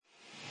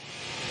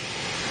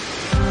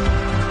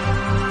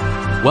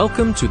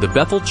Welcome to the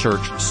Bethel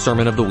Church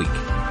Sermon of the Week.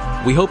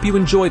 We hope you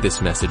enjoy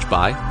this message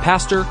by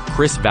Pastor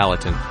Kris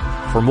Vallotton.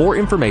 For more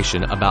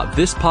information about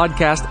this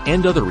podcast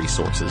and other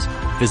resources,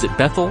 visit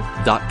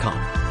bethel.com.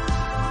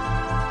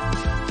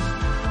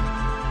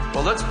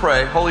 Well, let's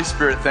pray. Holy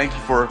Spirit, thank you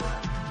for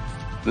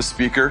the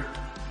speaker.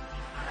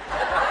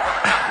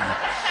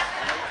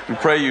 We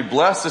pray you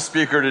bless the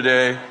speaker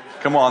today.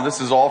 Come on, this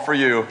is all for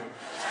you.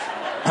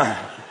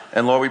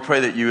 And Lord, we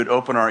pray that you would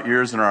open our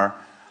ears and our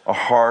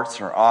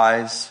hearts, our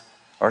eyes,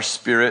 our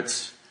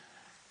spirits.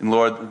 And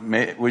Lord,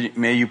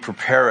 may you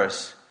prepare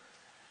us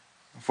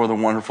for the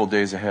wonderful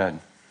days ahead.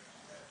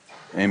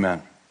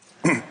 Amen.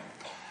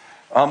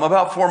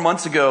 About 4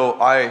 months ago,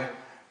 I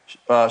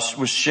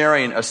was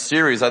sharing a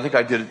series. I think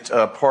I did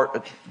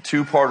a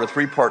two-part or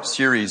three-part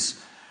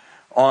series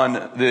on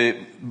the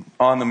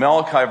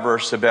Malachi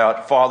verse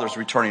about fathers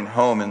returning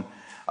home. And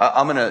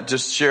I'm going to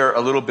just share a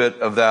little bit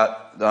of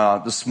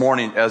that this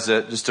morning as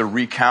just a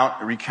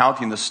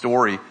recounting the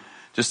story,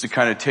 just to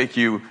kind of take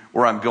you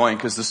where I'm going.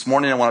 Because this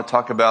morning I want to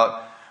talk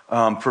about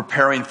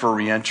preparing for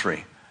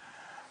reentry.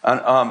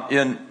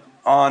 And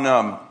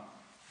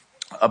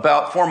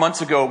about 4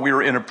 months ago, we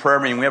were in a prayer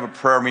meeting. We have a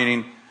prayer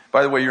meeting.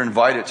 By the way, you're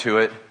invited to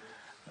it.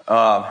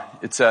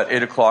 It's at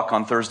 8 o'clock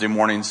on Thursday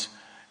mornings.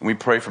 And we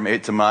pray from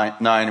 8 to 9.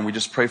 And we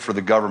just pray for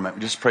the government.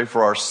 We just pray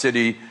for our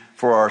city,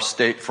 for our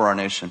state, for our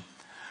nation.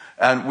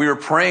 And we were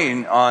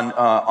praying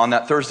on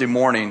that Thursday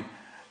morning.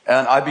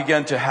 And I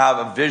began to have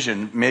a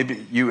vision.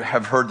 Maybe you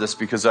have heard this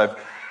because I've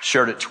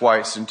shared it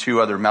twice in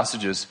two other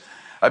messages.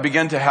 I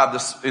began to have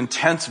this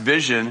intense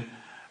vision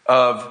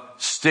of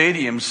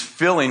stadiums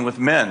filling with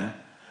men.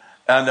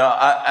 And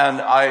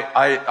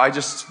I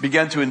just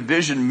began to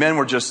envision men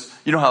were just,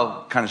 you know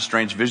how kind of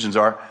strange visions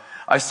are.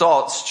 I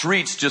saw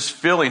streets just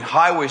filling,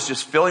 highways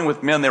just filling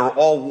with men. They were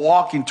all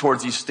walking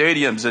towards these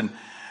stadiums. And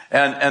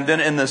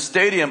then in the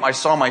stadium, I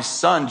saw my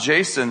son,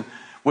 Jason,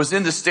 was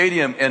in the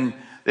stadium, and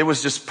it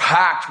was just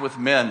packed with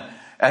men.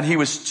 And he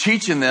was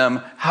teaching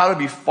them how to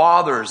be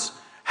fathers,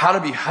 how to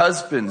be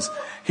husbands.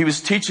 He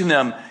was teaching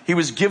them, he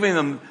was giving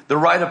them the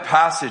rite of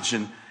passage.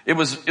 And it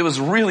was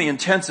really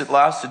intense. It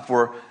lasted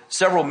for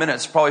several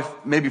minutes, probably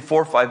maybe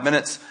 4 or 5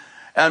 minutes.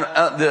 And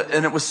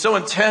it was so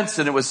intense,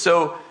 and it was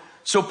so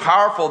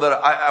powerful that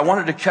I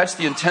wanted to catch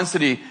the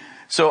intensity.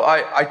 So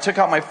I took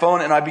out my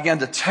phone and I began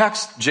to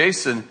text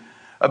Jason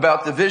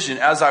about the vision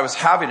as I was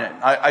having it.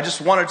 I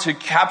just wanted to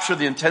capture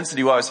the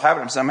intensity while I was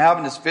having it. So I'm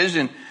having this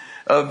vision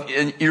of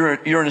you're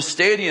in a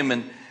stadium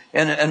and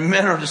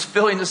men are just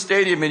filling the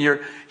stadium, and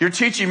you're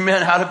teaching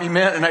men how to be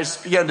men. And I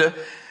just began to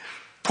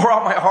pour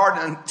out my heart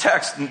and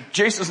text. And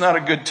Jason's not a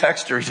good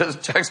texter. He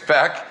doesn't text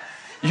back.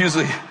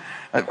 Usually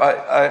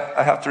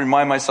I have to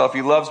remind myself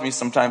he loves me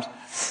sometimes.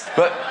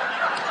 But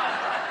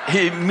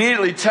he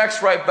immediately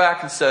texted right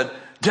back and said,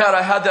 "Dad,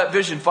 I had that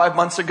vision 5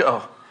 months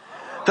ago.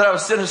 That I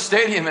was in a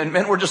stadium and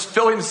men were just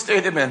filling the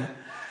stadium in."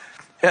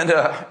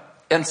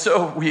 And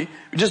so we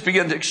just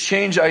began to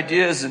exchange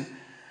ideas, and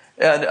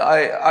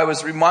I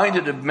was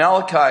reminded of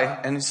Malachi,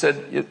 and he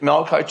said,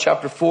 Malachi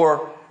chapter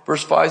 4,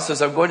 verse 5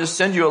 says, "I'm going to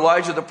send you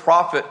Elijah the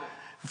prophet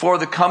before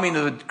the coming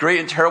of the great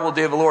and terrible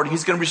day of the Lord.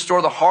 He's going to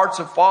restore the hearts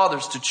of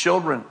fathers to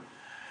children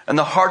and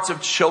the hearts of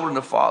children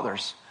to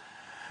fathers."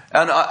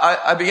 And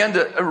I began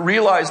to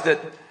realize that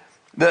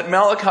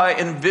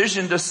Malachi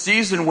envisioned a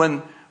season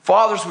when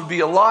fathers would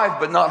be alive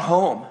but not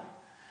home.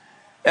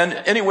 And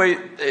anyway,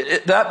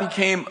 that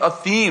became a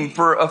theme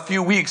for a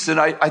few weeks, and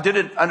I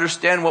didn't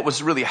understand what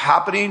was really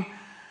happening.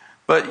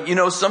 But you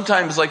know,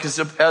 sometimes, like as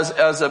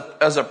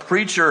a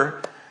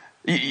preacher,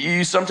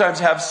 you sometimes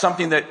have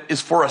something that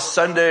is for a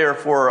Sunday or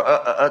for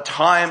a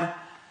time.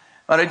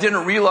 And I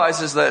didn't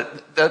realize is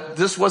that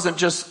this wasn't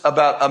just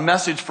about a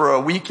message for a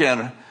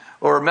weekend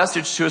or a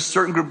message to a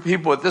certain group of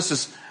people. But this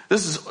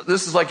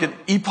is like an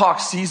epoch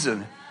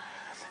season.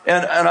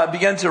 And I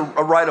began to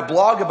write a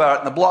blog about it,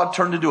 and the blog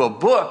turned into a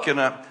book, and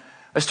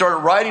I started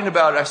writing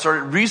about it. I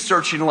started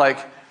researching, like,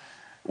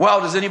 wow,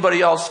 does anybody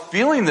else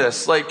feeling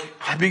this? Like,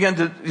 I began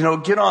to,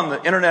 get on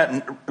the internet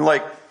and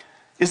like,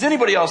 is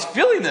anybody else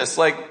feeling this?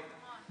 Like,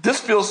 this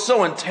feels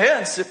so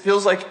intense. It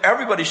feels like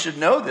everybody should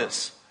know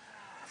this.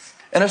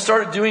 And I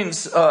started doing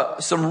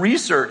some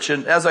research,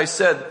 and as I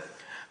said,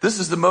 this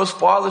is the most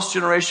fatherless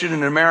generation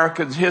in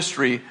American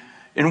history,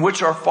 in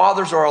which our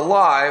fathers are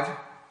alive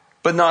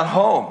but not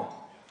home.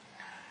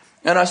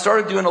 And I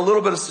started doing a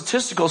little bit of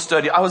statistical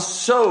study. I was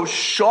so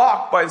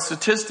shocked by the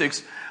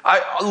statistics.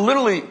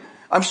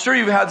 I'm sure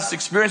you've had this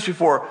experience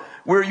before,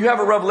 where you have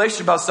a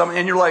revelation about something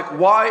and you're like,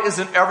 why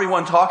isn't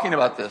everyone talking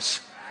about this?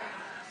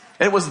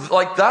 And it was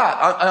like that.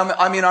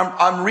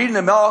 I'm reading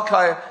the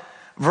Malachi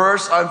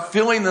verse. I'm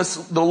feeling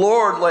the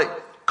Lord like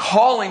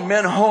calling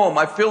men home.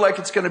 I feel like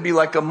it's going to be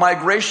like a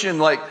migration,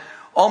 like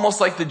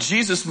almost like the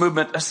Jesus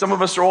movement. Some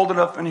of us are old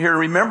enough in here to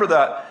remember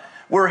that.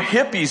 We're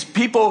hippies,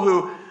 people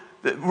who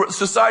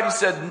society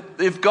said,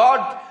 if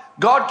God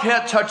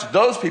can't touch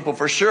those people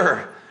for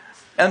sure.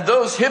 And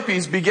those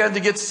hippies began to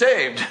get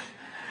saved.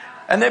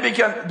 And they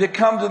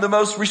become to the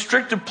most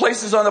restrictive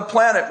places on the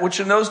planet,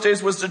 which in those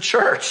days was the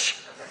church.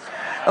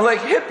 And like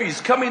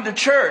hippies coming to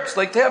church,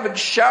 like they haven't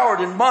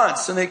showered in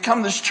months, and they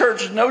come to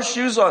church with no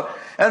shoes on.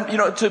 And,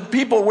 to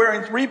people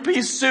wearing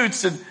 3-piece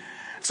suits. And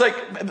it's like,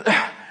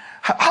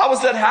 how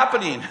is that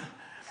happening?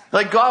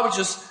 Like God was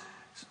just,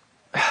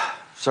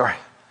 sorry,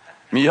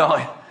 I'm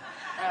yelling.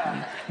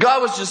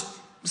 God was just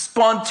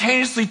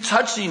spontaneously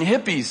touching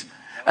hippies.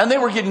 And they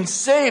were getting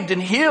saved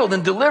and healed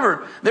and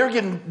delivered. They were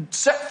getting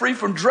set free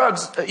from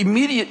drugs,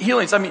 immediate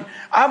healings. I mean,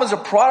 I was a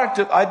product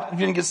of, I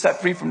didn't get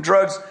set free from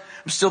drugs.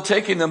 I'm still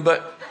taking them,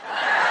 but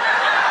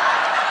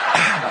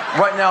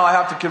right now I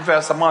have to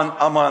confess I'm on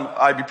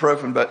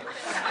ibuprofen, but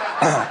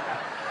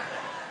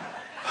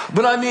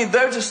I mean,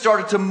 they just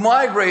started to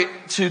migrate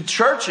to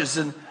churches.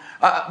 And,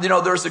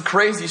 there's a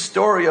crazy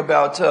story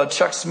about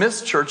Chuck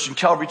Smith's church in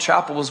Calvary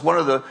Chapel was one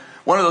of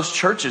those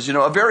churches,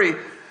 a very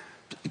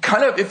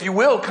kind of, if you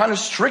will, kind of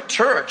strict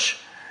church.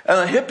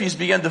 And the hippies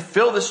began to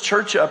fill this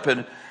church up,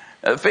 and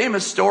a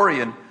famous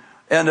story. And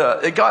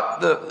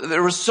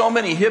there were so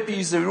many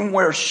hippies, they didn't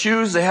wear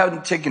shoes, they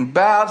hadn't taken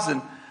baths,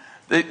 and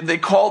they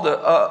called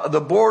the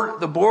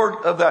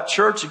board of that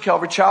church at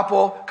Calvary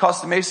Chapel,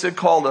 Costa Mesa,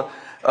 called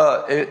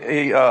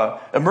a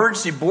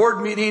emergency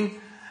board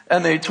meeting,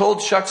 and they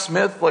told Chuck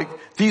Smith, like,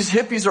 these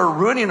hippies are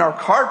ruining our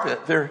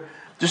carpet, they're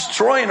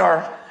destroying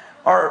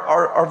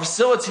our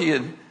facility.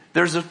 And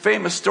there's a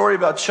famous story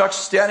about Chuck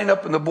standing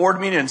up in the board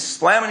meeting and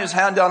slamming his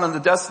hand down on the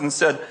desk and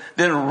said,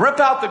 then rip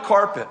out the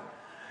carpet,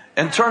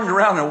 and turned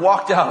around and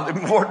walked out of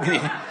the board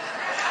meeting.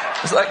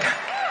 It's like,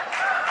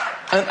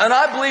 and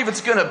I believe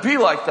it's going to be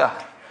like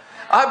that.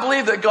 I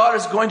believe that God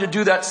is going to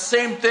do that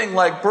same thing,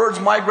 like birds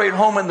migrate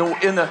home in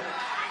the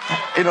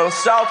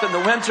south in the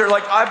winter.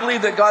 Like, I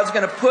believe that God's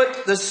going to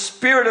put the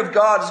Spirit of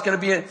God is going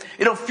to be in.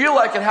 It'll feel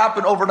like it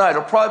happened overnight.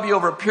 It'll probably be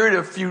over a period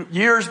of a few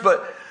years,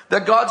 but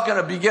that God's going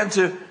to begin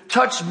to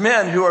touch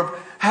men who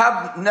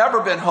have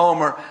never been home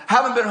or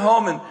haven't been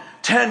home in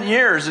 10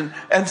 years,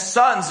 and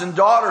sons and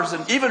daughters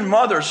and even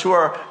mothers who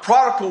are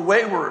prodigal,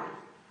 wayward.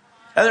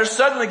 And they're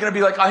suddenly going to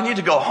be like, I need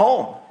to go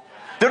home.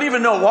 They don't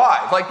even know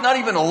why. Like, not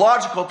even a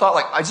logical thought,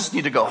 like, I just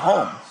need to go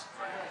home.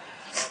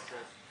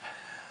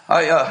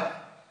 I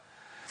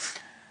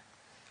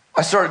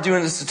started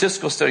doing the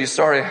statistical study.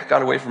 Sorry, I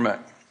got away from it.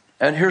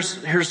 And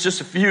here's just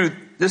a few,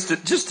 just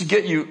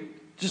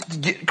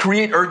to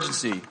create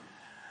urgency.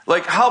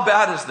 Like, how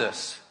bad is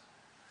this?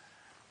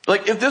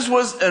 Like, if this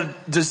was a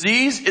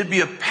disease, it'd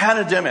be a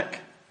pandemic.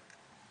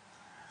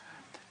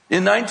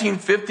 In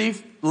 1950,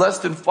 less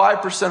than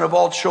 5% of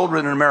all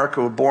children in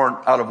America were born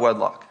out of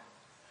wedlock.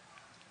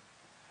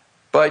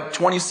 By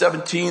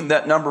 2017,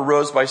 that number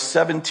rose by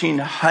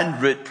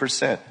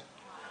 1,700%.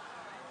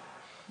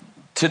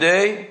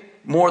 Today,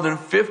 more than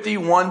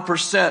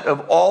 51%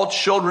 of all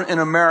children in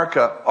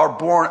America are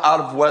born out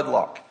of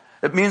wedlock.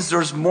 It means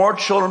there's more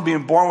children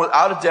being born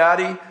without a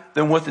daddy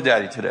than with a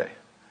daddy today.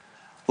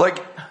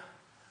 Like,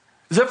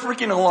 is that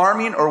freaking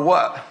alarming or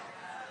what?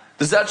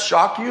 Does that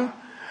shock you?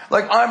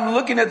 Like, I'm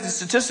looking at the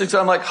statistics,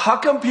 and I'm like, how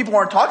come people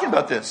aren't talking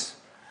about this?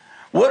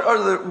 What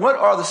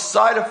are the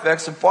side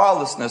effects of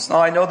fatherlessness? Now,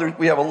 I know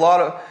we have a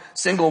lot of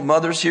single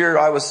mothers here.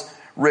 I was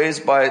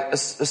raised by a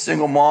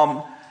single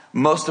mom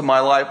most of my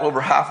life, over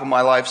half of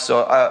my life,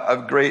 so I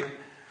have great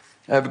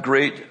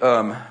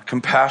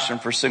compassion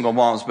for single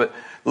moms. But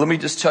let me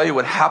just tell you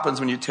what happens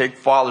when you take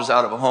fathers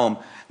out of a home.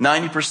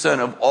 90%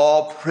 of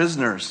all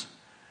prisoners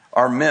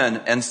are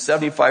men, and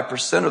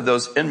 75% of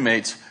those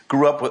inmates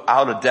grew up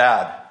without a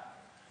dad.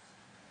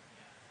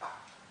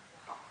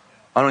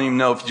 I don't even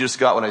know if you just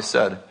got what I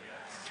said.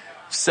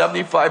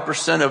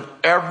 75% of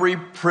every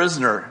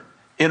prisoner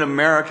in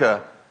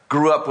America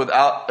grew up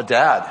without a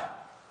dad.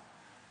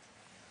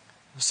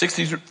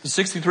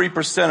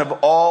 63% of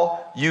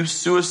all youth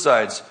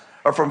suicides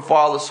are from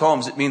fatherless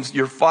homes. It means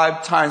you're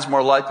 5 times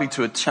more likely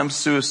to attempt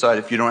suicide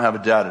if you don't have a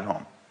dad at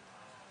home.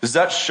 Is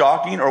that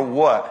shocking or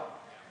what?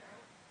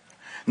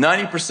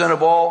 90%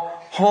 of all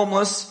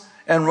homeless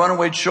and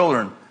runaway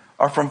children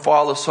are from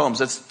fatherless homes.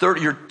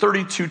 You're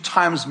 32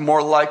 times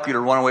more likely to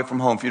run away from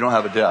home if you don't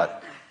have a dad.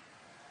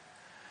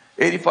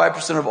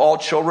 85% of all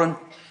children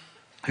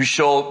who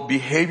show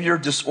behavior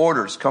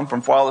disorders come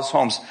from fatherless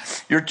homes.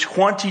 You're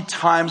 20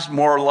 times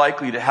more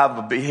likely to have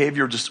a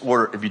behavior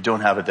disorder if you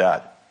don't have a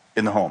dad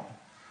in the home.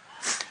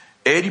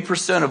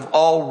 80% of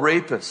all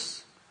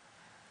rapists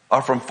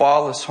are from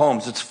fatherless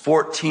homes. It's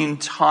 14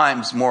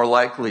 times more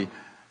likely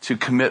to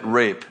commit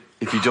rape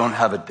if you don't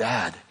have a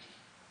dad.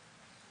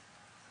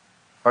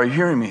 Are you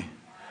hearing me?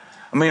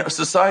 I mean,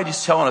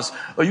 society's telling us,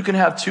 oh, you can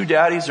have 2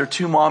 daddies or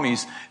 2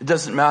 mommies. It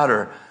doesn't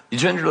matter. The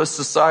genderless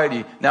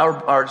society,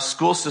 now our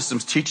school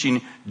system's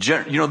teaching,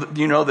 you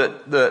know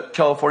that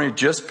California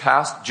just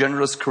passed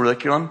genderless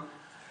curriculum.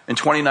 In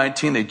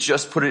 2019, they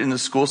just put it in the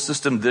school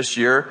system this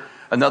year.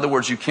 In other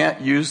words, you can't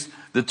use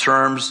the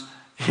terms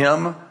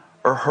him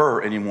or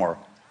her anymore.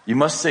 You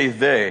must say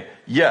they.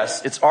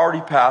 Yes, it's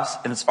already passed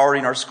and it's already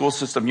in our school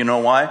system. You know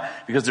why?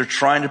 Because they're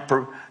trying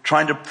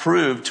to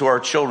prove to our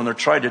children, they're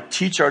trying to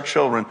teach our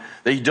children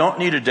that you don't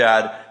need a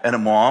dad and a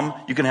mom.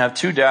 You can have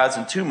 2 dads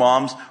and 2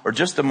 moms, or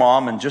just a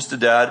mom and just a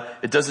dad.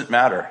 It doesn't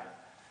matter.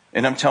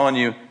 And I'm telling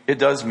you, it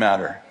does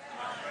matter.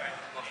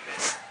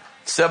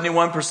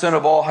 71%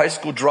 of all high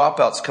school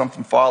dropouts come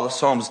from fatherless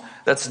homes.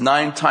 That's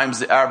 9 times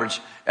the average.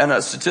 And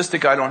a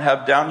statistic I don't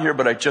have down here,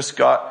 but I just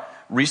got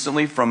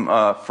recently from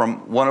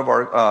one of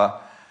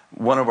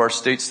our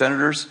state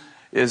senators,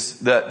 is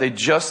that they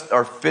just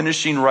are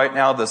finishing right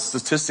now. The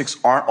statistics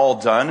aren't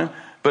all done,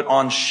 but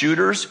on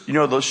shooters,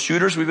 those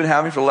shooters we've been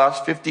having for the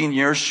last 15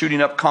 years,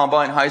 shooting up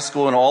Combine High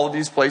School and all of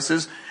these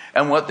places.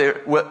 And what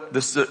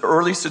the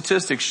early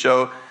statistics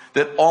show,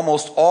 that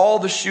almost all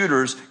the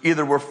shooters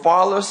either were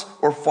fatherless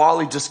or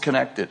fatherly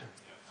disconnected.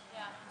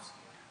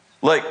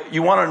 Like,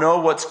 you want to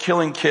know what's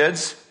killing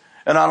kids?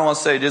 And I don't want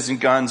to say it isn't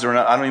guns, or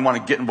I don't even want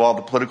to get involved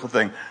in the political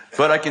thing.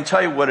 But I can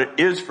tell you what it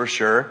is for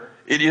sure.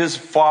 It is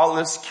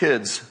fatherless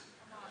kids.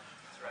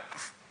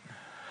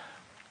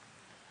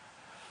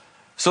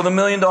 So the $1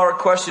 million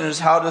question is,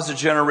 how does a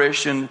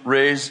generation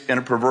raised in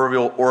a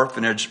proverbial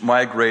orphanage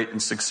migrate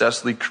and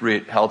successfully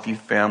create healthy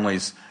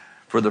families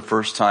for the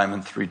first time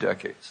in 3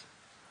 decades?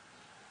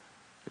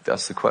 If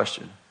that's the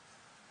question.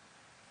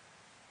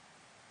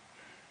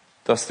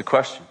 That's the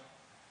question.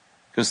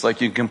 Because you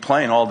can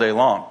complain all day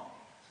long.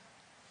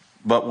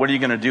 But what are you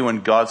going to do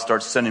when God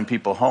starts sending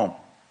people home?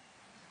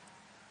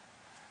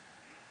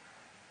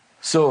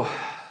 So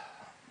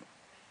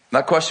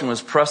that question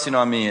was pressing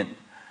on me. And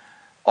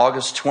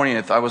August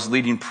 20th, I was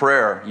leading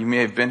prayer. You may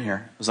have been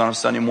here. It was on a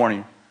Sunday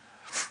morning.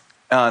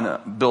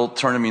 And Bill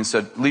turned to me and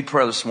said, lead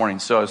prayer this morning.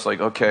 So I was like,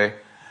 okay.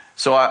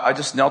 So I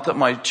just knelt at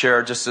my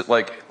chair, just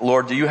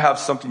Lord, do you have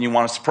something you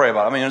want us to pray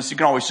about? I mean, you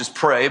can always just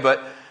pray,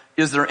 but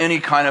is there any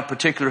kind of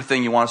particular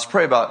thing you want us to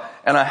pray about?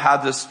 And I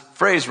had this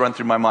phrase run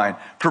through my mind: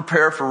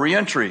 prepare for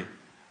reentry.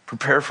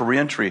 Prepare for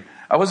reentry.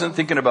 I wasn't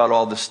thinking about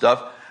all this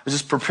stuff. I was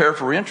just prepare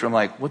for reentry. I'm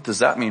like, what does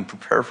that mean,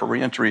 prepare for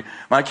reentry?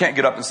 I can't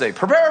get up and say,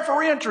 prepare for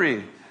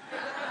reentry.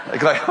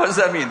 Like, what does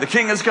that mean? The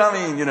king is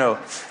coming,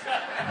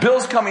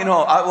 Bill's coming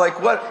home. I'm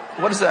like, what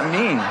does that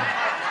mean?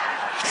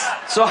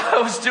 So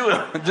I was doing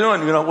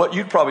what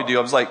you'd probably do.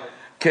 I was like,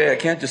 okay, I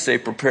can't just say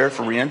prepare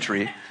for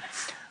reentry.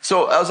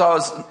 So as I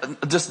was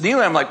just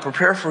kneeling, I'm like,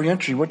 prepare for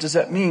reentry. What does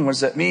that mean? What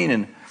does that mean?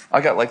 And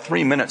I got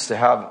 3 minutes to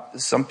have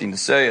something to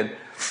say.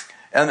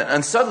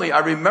 And suddenly I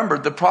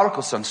remembered the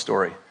prodigal son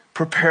story.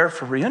 Prepare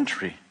for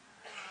reentry.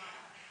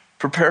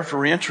 Prepare for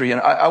reentry.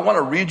 And I want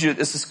to read you,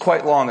 this is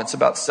quite long. It's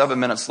about 7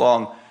 minutes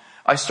long.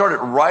 I started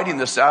writing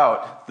this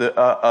out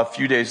a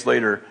few days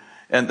later,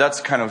 and that's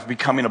kind of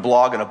becoming a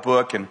blog and a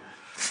book. And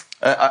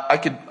I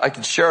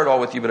could share it all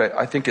with you, but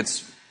I think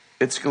it's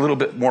a little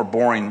bit more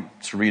boring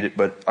to read it,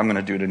 but I'm going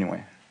to do it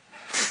anyway.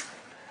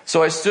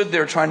 So I stood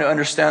there trying to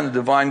understand the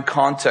divine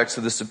context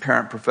of this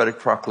apparent prophetic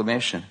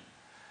proclamation.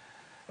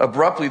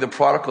 Abruptly, the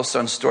prodigal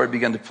son story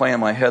began to play in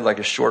my head like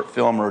a short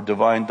film or a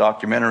divine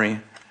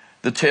documentary.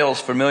 The tale is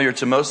familiar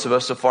to most of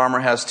us. A farmer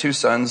has 2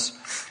 sons,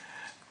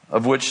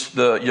 of which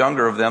the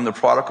younger of them, the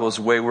prodigal, is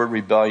wayward,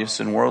 rebellious,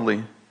 and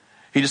worldly.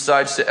 He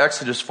decides to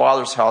exit his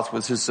father's house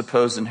with his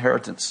supposed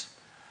inheritance.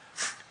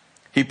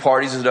 He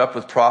parties it up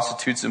with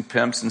prostitutes and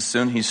pimps, and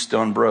soon he's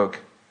stone broke.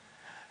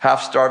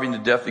 Half starving to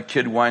death, the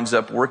kid winds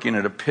up working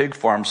at a pig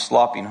farm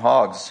slopping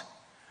hogs.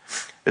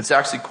 It's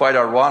actually quite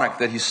ironic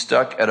that he's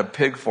stuck at a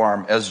pig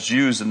farm, as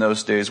Jews in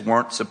those days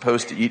weren't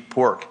supposed to eat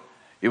pork.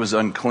 It was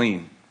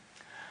unclean.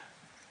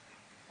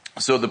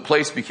 So the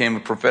place became a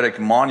prophetic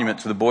monument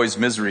to the boy's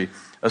misery,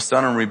 a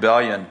son in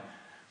rebellion,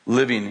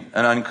 living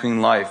an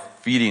unclean life,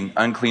 feeding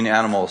unclean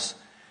animals,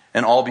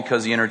 and all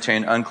because he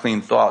entertained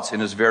unclean thoughts in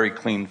his very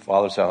clean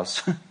father's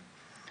house.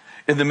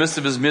 In the midst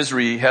of his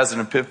misery, he has an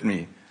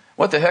epiphany.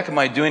 What the heck am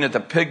I doing at the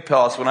pig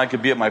palace when I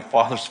could be at my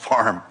father's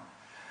farm?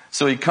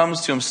 So he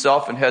comes to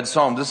himself and heads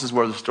home. This is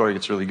where the story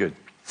gets really good.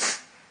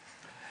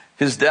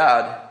 His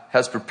dad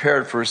has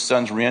prepared for his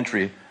son's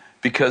reentry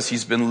because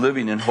he's been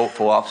living in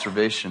hopeful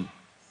observation.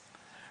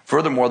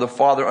 Furthermore, the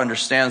father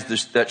understands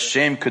that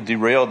shame could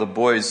derail the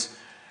boy's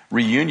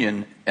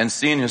reunion, and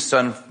seeing his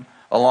son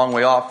a long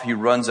way off, he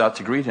runs out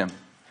to greet him.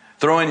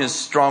 Throwing his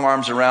strong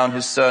arms around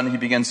his son, he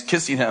begins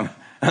kissing him.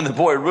 And the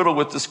boy, riddled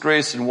with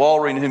disgrace and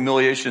wallowing in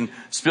humiliation,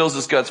 spills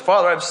his guts.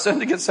 Father, I've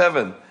sinned against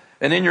heaven,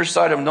 and in your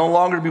sight I'm no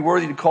longer to be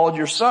worthy to call you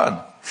your son.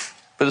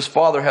 But his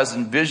father has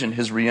envisioned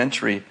his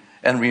reentry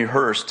and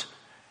rehearsed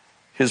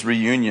his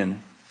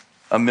reunion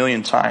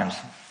 1,000,000 times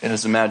in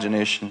his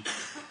imagination.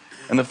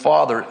 And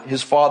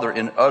his father,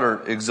 in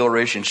utter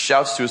exhilaration,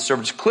 shouts to his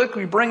servants,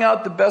 quickly bring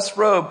out the best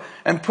robe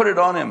and put it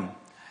on him.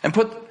 And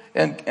put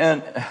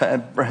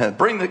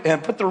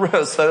the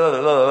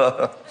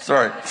rest.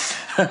 Sorry.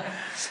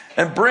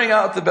 And bring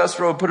out the best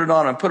robe, put it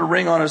on him, put a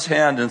ring on his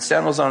hand and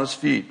sandals on his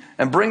feet,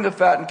 and bring the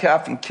fattened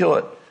calf and kill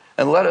it,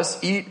 and let us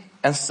eat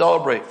and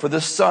celebrate. For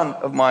this son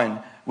of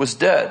mine was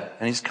dead,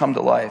 and he's come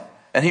to life,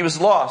 and he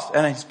was lost,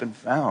 and he's been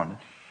found.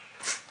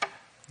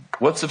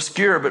 What's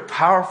obscure but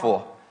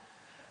powerful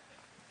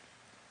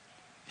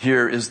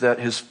here is that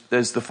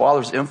is the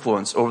father's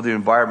influence over the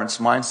environment's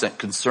mindset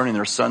concerning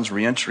their son's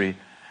reentry.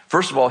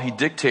 First of all, he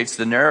dictates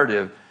the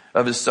narrative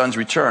of his son's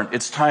return.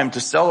 It's time to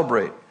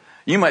celebrate.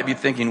 You might be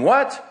thinking,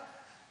 what?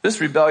 This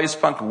rebellious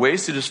punk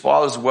wasted his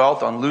father's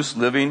wealth on loose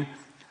living,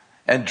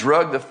 and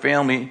drug the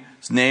family's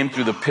name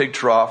through the pig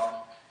trough.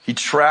 He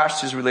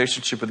trashed his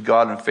relationship with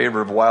God in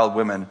favor of wild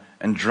women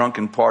and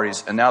drunken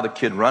parties. And now the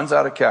kid runs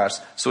out of cash,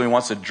 so he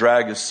wants to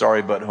drag his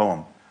sorry butt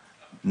home.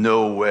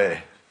 No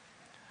way.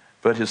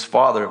 But his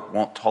father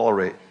won't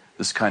tolerate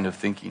this kind of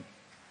thinking.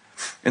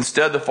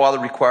 Instead, the father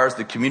requires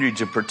the community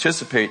to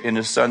participate in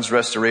his son's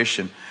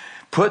restoration.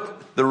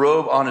 Put the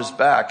robe on his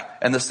back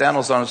and the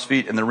sandals on his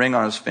feet and the ring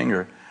on his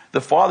finger.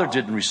 The father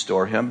didn't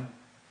restore him.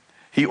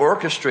 He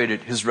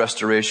orchestrated his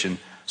restoration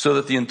so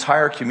that the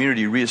entire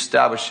community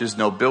reestablished his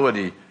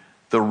nobility,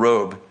 the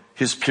robe,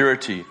 his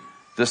purity,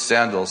 the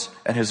sandals,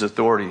 and his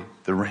authority,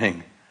 the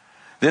ring.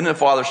 Then the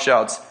father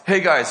shouts, "Hey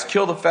guys,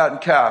 kill the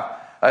fattened calf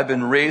I've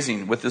been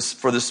raising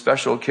for this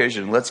special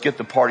occasion. Let's get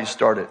the party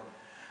started."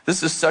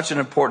 This is such an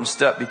important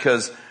step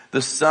because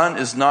the son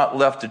is not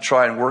left to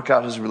try and work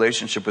out his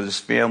relationship with his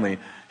family,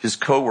 his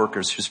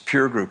co-workers, his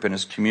peer group, and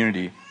his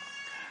community.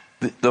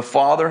 The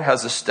father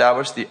has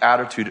established the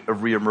attitude of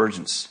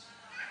reemergence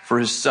for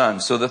his son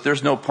so that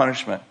there's no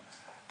punishment.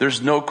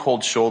 There's no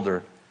cold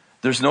shoulder.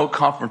 There's no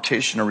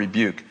confrontation or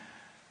rebuke.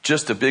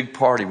 Just a big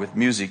party with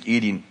music,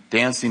 eating,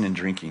 dancing, and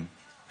drinking.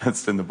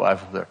 That's in the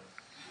Bible there.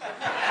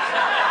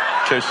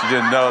 In case you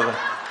didn't know,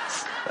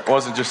 that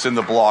wasn't just in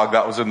the blog.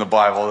 That was in the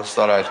Bible. I just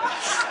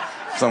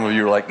thought some of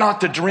you were like, not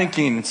the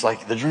drinking. It's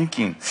like the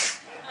drinking.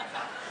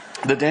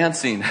 The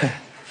dancing.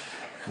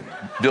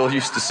 Bill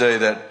used to say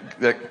that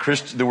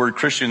the word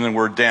Christian and the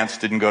word dance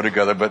didn't go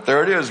together, but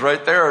there it is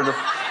right there in the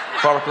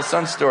prodigal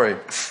son story.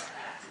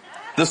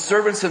 The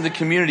servants in the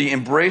community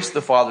embrace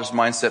the father's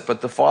mindset,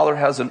 but the father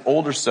has an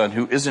older son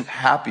who isn't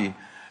happy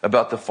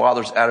about the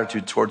father's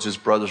attitude towards his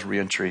brother's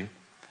reentry.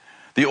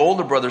 The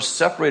older brother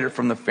separated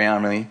from the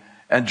family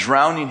and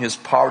drowning his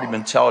poverty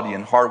mentality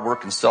in hard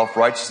work and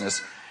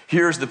self-righteousness,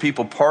 hears the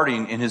people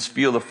partying in his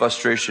field of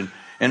frustration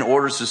and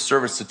orders his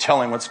servants to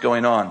tell him what's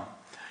going on.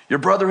 "Your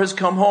brother has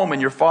come home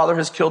and your father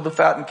has killed the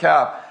fattened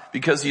calf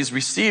because he's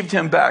received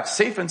him back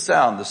safe and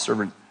sound," the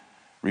servant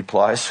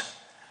replies.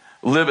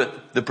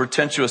 Libet, the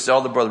pretentious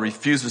elder brother,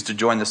 refuses to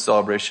join the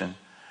celebration.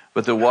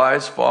 But the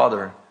wise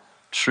father,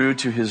 true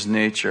to his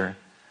nature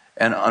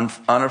and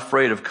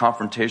unafraid of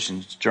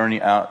confrontations,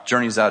 journeys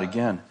out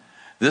again.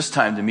 This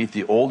time to meet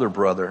the older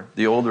brother,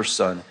 the older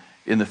son,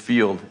 in the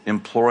field,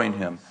 imploring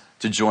him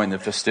to join the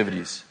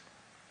festivities.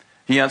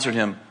 He answered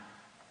him,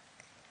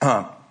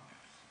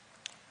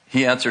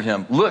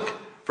 "Look,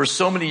 for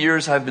so many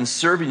years I've been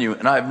serving you,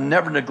 and I have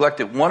never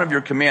neglected one of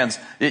your commands.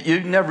 Yet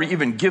you've never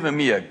even given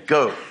me a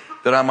goat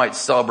that I might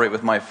celebrate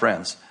with my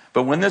friends.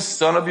 But when this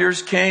son of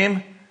yours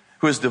came,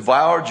 who has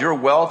devoured your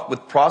wealth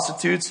with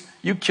prostitutes,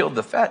 you killed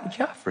the fattened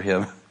calf for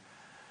him."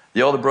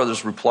 The elder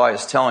brother's reply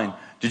is telling.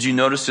 Did you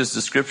notice his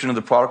description of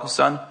the prodigal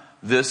son?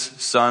 This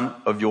son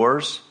of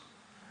yours,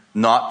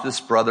 not this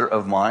brother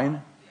of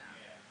mine.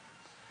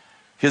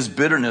 His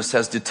bitterness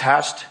has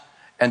detached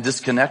and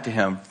disconnected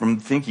him from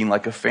thinking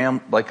like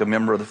a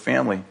member of the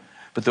family.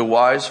 But the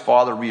wise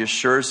father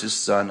reassures his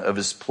son of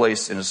his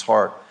place in his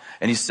heart.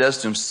 And he says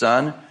to him,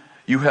 "Son,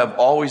 you have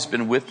always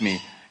been with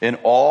me, and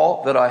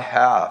all that I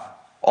have,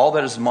 all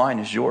that is mine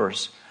is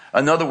yours."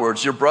 In other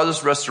words, your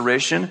brother's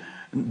restoration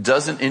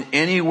doesn't in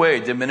any way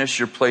diminish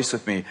your place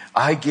with me.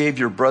 I gave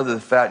your brother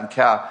the fattened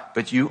calf,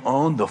 but you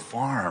own the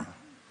farm.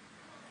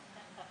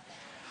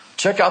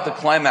 Check out the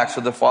climax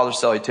of the father's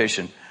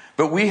salutation.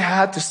 "But we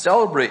had to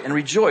celebrate and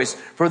rejoice,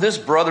 for this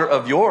brother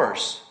of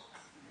yours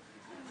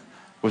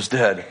was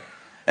dead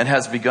and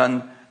has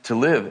begun to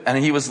live. And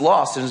he was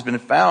lost and has been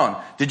found."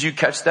 Did you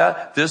catch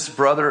that? This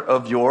brother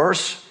of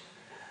yours.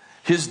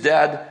 His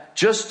dad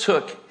just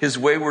took his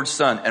wayward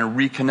son and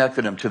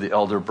reconnected him to the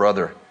elder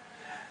brother.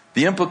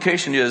 The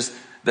implication is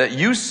that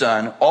you,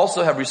 son,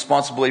 also have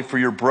responsibility for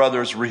your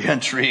brother's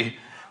reentry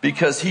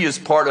because he is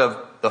part of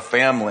the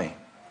family.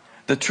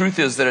 The truth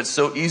is that it's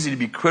so easy to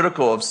be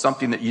critical of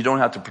something that you don't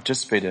have to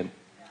participate in.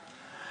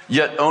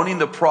 Yet owning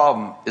the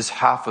problem is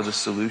half of the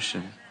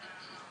solution.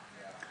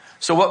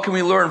 So what can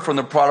we learn from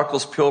the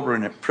prodigal's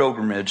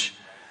pilgrimage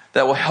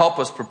that will help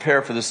us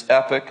prepare for this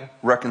epic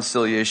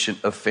reconciliation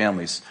of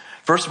families?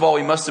 First of all,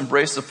 we must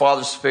embrace the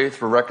father's faith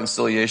for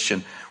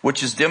reconciliation,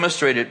 which is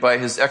demonstrated by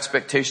his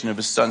expectation of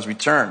his son's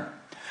return.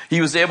 He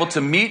was able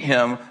to meet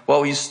him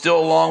while he's still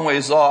a long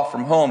ways off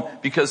from home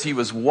because he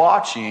was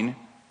watching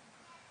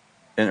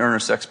in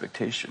earnest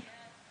expectation.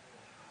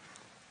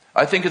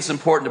 I think it's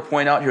important to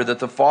point out here that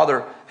the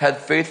father had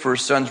faith for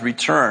his son's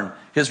return,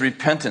 his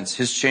repentance,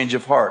 his change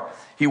of heart.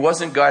 He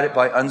wasn't guided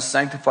by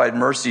unsanctified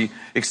mercy,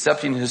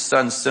 accepting his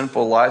son's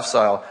sinful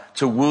lifestyle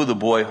to woo the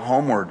boy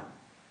homeward.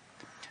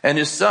 And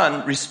his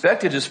son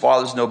respected his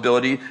father's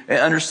nobility and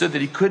understood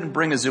that he couldn't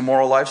bring his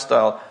immoral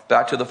lifestyle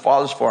back to the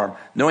father's farm,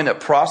 knowing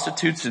that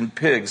prostitutes and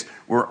pigs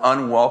were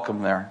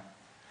unwelcome there.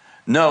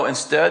 No,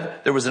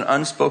 instead, there was an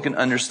unspoken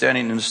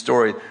understanding in the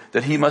story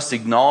that he must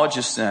acknowledge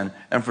his sin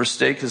and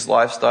forsake his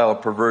lifestyle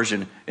of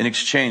perversion in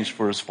exchange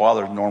for his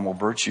father's normal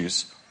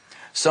virtues.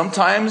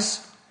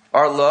 Sometimes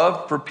our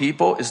love for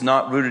people is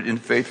not rooted in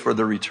faith for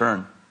their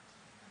return.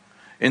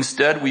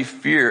 Instead,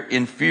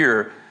 in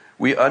fear,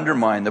 we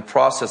undermine the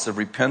process of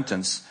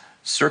repentance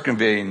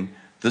circumventing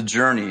the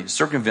journey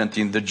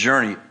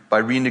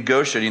by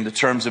renegotiating the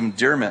terms of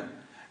endearment.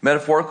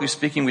 Metaphorically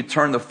speaking, we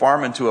turn the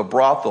farm into a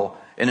brothel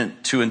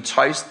and to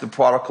entice the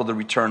prodigal to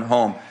return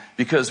home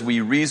because we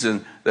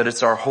reason that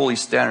it's our holy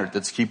standard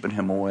that's keeping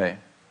him away.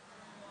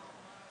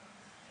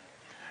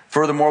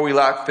 Furthermore, we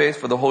lack faith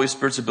for the Holy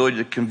Spirit's ability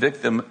to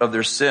convict them of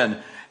their sin,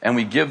 and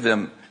we give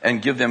them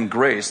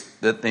grace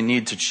that they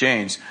need to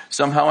change.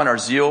 Somehow in our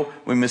zeal,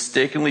 we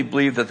mistakenly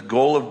believe that the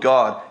goal of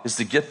God is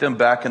to get them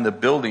back in the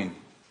building,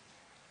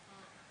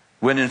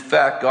 when in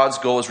fact God's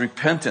goal is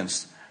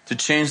repentance, to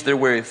change their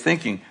way of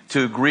thinking,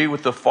 to agree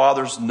with the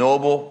Father's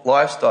noble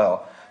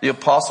lifestyle. The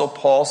Apostle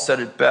Paul said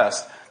it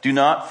best: do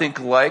not think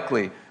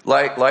lightly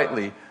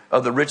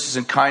of the riches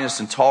and kindness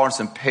and tolerance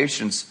and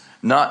patience,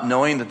 not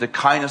knowing that the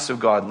kindness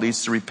of God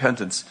leads to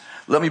repentance.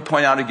 Let me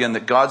point out again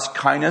that God's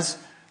kindness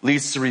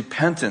leads to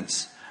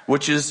repentance,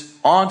 which is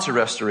on to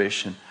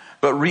restoration.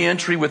 But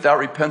re-entry without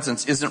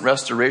repentance isn't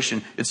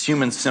restoration. It's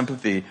human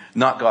sympathy,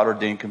 not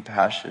God-ordained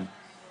compassion.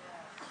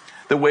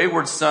 The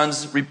wayward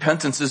son's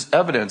repentance is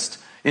evidenced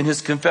in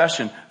his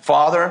confession.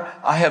 Father,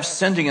 I have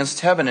sinned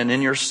against heaven and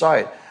in your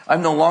sight.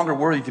 I'm no longer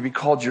worthy to be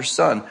called your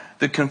son.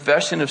 The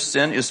confession of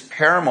sin is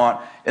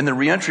paramount in the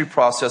re-entry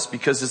process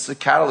because it's the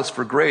catalyst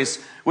for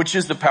grace, which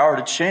is the power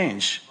to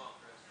change.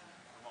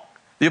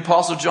 The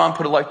Apostle John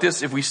put it like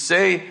this: if we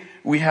say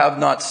we have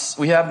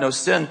no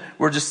sin,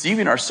 we're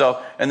deceiving ourselves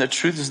and the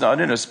truth is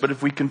not in us. But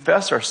if we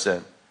confess our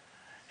sin,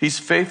 he's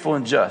faithful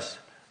and just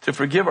to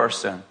forgive our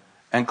sin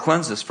and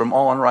cleanse us from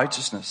all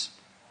unrighteousness.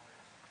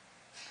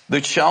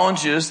 The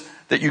challenge is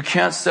that you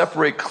can't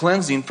separate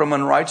cleansing from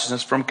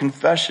unrighteousness from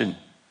confession.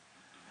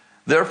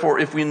 Therefore,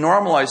 if we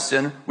normalize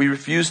sin, we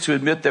refuse to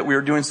admit that we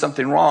are doing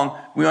something wrong,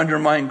 we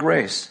undermine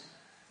grace,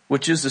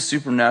 which is the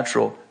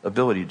supernatural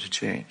ability to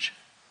change.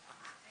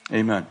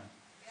 Amen.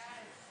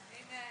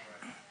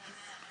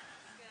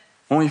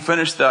 When we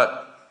finished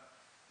that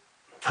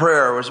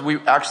prayer, as we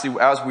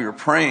were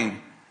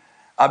praying,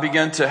 I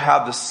began to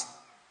have this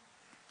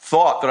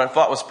thought that I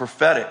thought was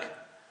prophetic.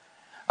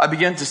 I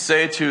began to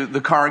say to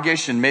the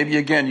congregation, maybe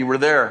again you were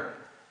there,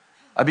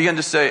 I began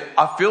to say,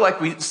 I feel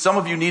like some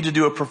of you need to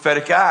do a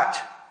prophetic act.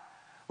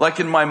 Like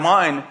in my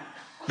mind,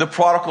 the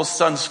prodigal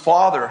son's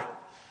father,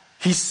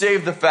 he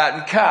saved the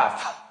fattened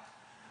calf.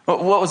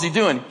 But what was he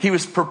doing? He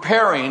was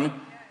preparing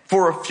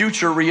for a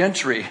future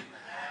reentry.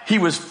 He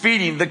was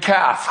feeding the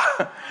calf.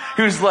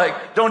 He was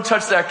like, don't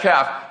touch that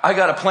calf. I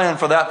got a plan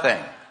for that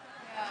thing.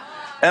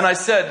 And I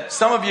said,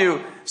 some of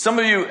you,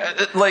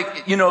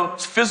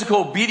 physical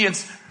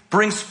obedience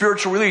brings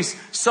spiritual release.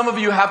 Some of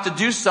you have to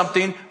do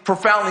something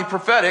profoundly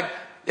prophetic,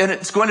 and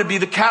it's going to be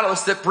the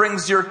catalyst that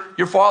brings your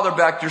father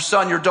back, your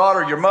son, your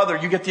daughter, your mother.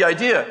 You get the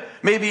idea.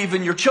 Maybe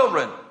even your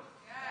children.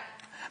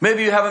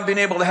 Maybe you haven't been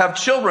able to have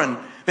children.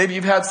 Maybe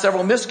you've had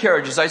several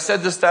miscarriages. I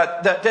said this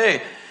that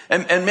day.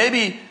 And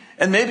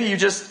maybe you're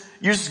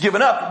just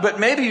given up, but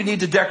maybe you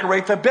need to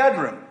decorate the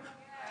bedroom.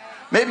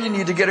 Maybe you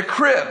need to get a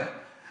crib.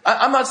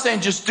 I'm not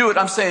saying just do it.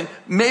 I'm saying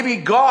maybe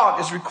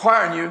God is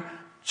requiring you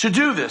to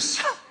do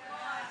this.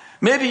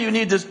 Maybe you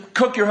need to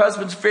cook your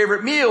husband's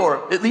favorite meal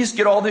or at least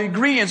get all the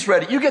ingredients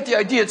ready. You get the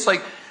idea. It's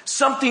like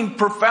something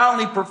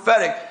profoundly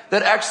prophetic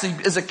that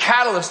actually is a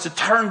catalyst to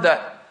turn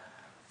that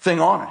thing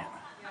on him.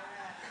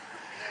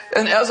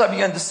 And as I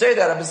began to say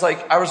that,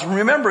 I was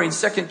remembering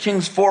 2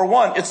 Kings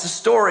 4:1. It's the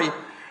story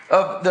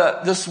of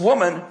this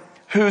woman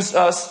whose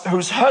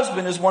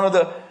husband is one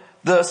of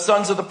the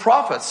sons of the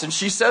prophets. And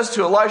she says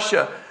to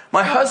Elisha,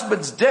 my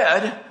husband's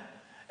dead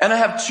and I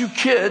have 2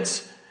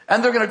 kids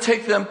and they're going to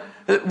take them.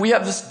 We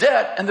have this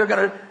debt and they're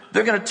going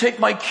to take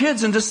my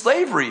kids into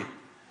slavery.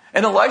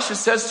 And Elisha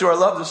says to her, I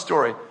love this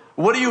story.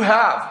 What do you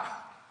have?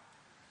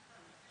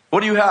 What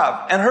do you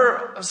have? And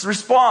her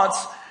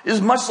response is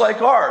much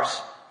like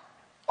ours.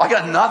 I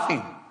got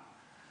nothing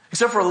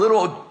except for a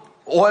little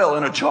oil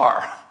in a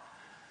jar.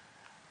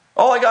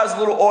 All I got is a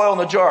little oil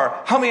in a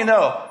jar. How many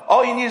know?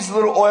 All you need is a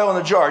little oil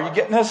in a jar. You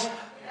getting this?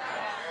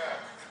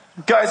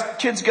 Guys,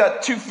 kids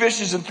got 2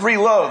 fishes and 3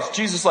 loaves.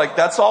 Jesus is like,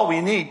 that's all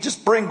we need.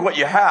 Just bring what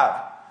you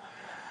have.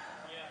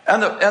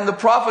 And the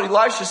prophet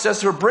Elisha says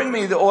to her, bring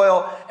me the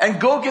oil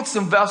and go get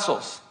some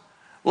vessels.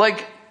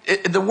 Like,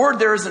 the word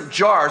there isn't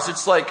jars.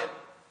 It's like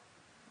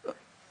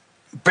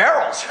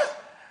barrels.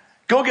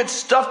 Go get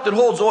stuff that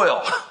holds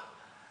oil.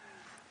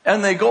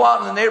 And they go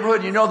out in the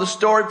neighborhood. You know the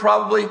story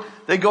probably.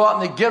 They go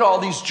out and they get all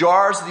these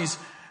jars,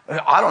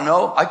 I don't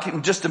know. I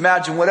can just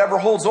imagine whatever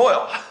holds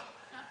oil.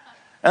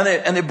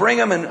 And they bring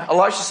them, and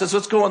Elisha says,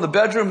 let's go in the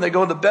bedroom. They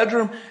go in the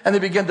bedroom and they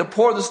begin to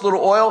pour this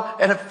little oil,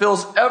 and it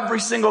fills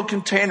every single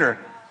container.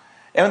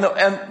 And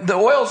the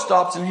oil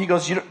stops, and he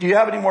goes, do you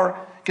have any more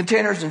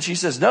containers? And she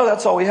says, no,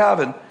 that's all we have.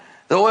 And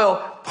the oil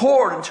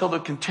poured until the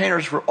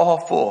containers were all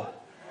full.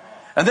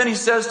 And then he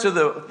says to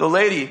the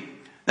lady,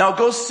 now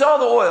go sell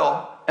the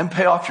oil and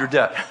pay off your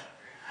debt.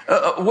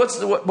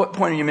 What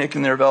point are you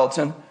making there,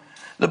 Vallotton?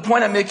 The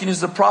point I'm making is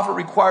the prophet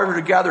required her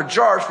to gather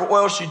jars for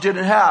oil she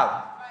didn't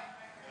have.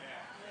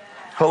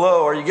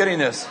 Hello, are you getting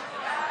this?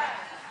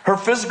 Her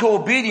physical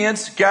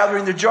obedience,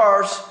 gathering the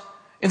jars,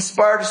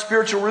 inspired a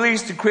spiritual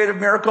release to create a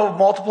miracle of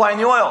multiplying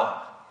the oil.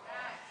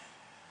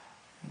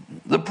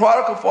 The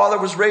prodigal father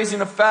was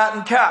raising a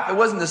fattened calf. It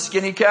wasn't a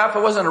skinny calf.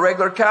 It wasn't a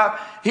regular calf.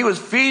 He was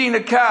feeding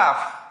a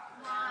calf.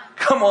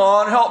 Come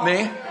on, help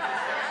me.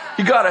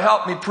 You got to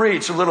help me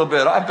preach a little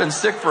bit. I've been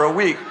sick for a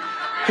week.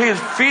 He is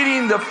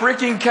feeding the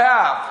freaking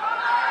calf.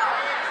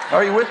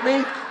 Are you with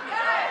me?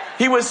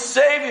 He was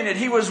saving it.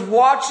 He was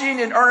watching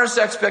in earnest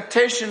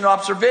expectation and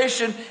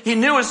observation. He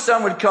knew his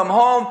son would come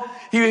home.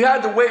 He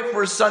had to wait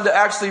for his son to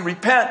actually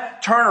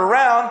repent, turn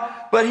around,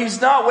 but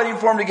he's not waiting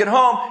for him to get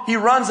home. He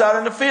runs out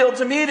in the field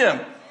to meet him.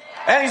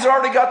 And he's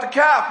already got the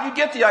calf. You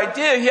get the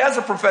idea. He has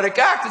a prophetic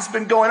act. It's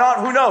been going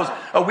on, who knows,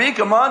 a week,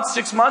 a month,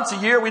 6 months, a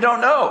year, we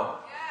don't know.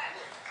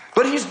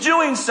 But he's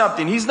doing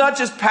something. He's not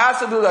just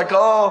passively like,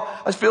 oh,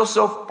 I feel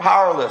so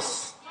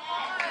powerless.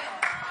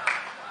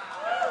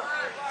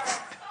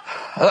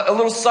 A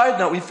little side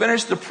note, we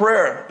finished the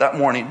prayer that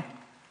morning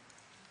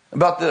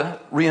about the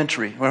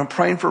reentry. When I'm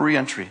praying for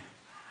reentry.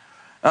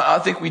 I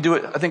think we do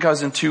it. I think I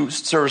was in 2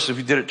 services.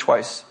 We did it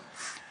twice.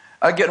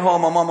 I get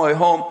home. I'm on my way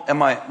home. And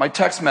my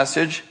text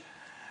message,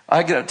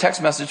 I get a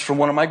text message from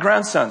one of my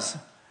grandsons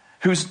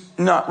who's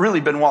not really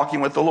been walking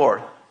with the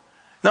Lord.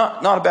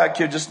 Not a bad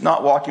kid, just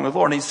not walking with the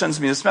Lord. And he sends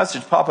me this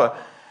message. Papa,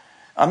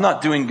 I'm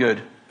not doing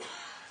good.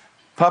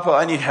 Papa,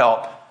 I need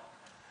help.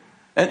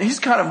 And he's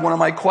kind of one of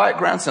my quiet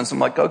grandsons. I'm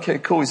like, okay,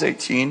 cool. He's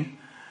 18.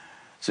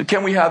 So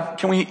can we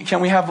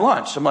have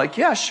lunch? I'm like,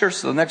 yeah, sure.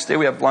 So the next day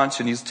we have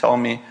lunch and he's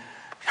telling me,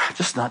 I'm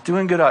just not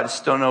doing good. I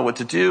just don't know what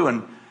to do.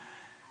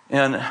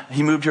 And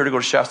he moved here to go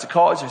to Shasta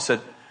College. I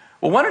said,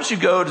 well, why don't you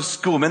go to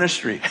school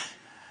ministry?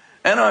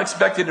 And I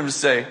expected him to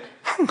say,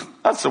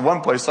 that's the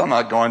one place I'm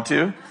not going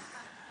to.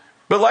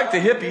 But like the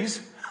hippies,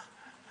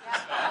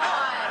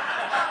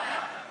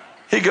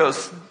 he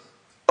goes,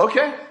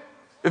 okay,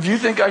 if you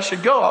think I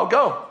should go, I'll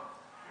go.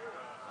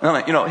 And I'm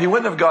like, he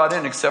wouldn't have got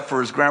in except for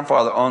his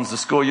grandfather owns the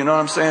school. You know what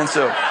I'm saying?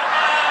 So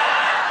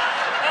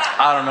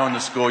I don't own the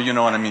school. You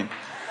know what I mean?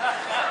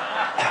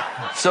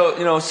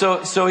 So,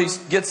 so he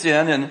gets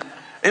in and,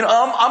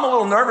 I'm a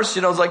little nervous,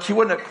 it's like he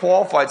wouldn't have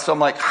qualified. So I'm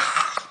like,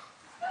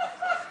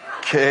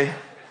 okay,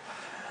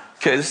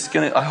 this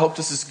is I hope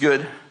this is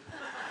good.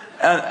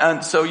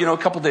 And so, a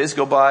couple days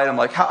go by and I'm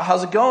like,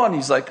 how's it going?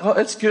 He's like, oh,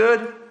 it's good.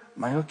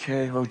 I'm like,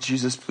 okay, oh,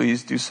 Jesus,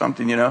 please do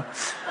something,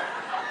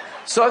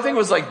 So I think it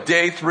was like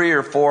day 3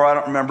 or 4. I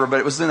don't remember, but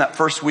it was in that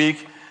first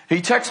week.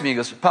 He texts me. He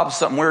goes, Papa,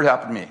 something weird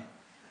happened to me.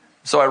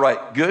 So I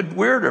write, good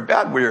weird or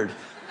bad weird?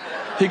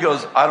 He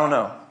goes, I don't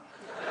know.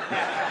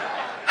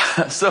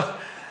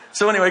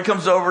 So anyway, he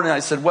comes over and I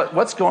said,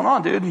 what's going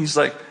on, dude? And he's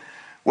like,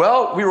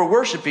 well, we were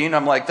worshiping.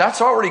 I'm like,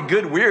 that's already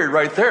good weird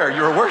right there.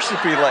 You were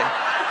worshiping.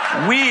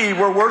 Like, we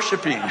were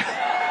worshiping.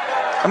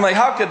 I'm like,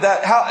 how could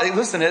that,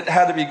 listen, it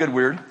had to be good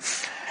weird.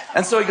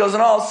 And so he goes,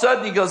 and all of a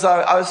sudden, he goes,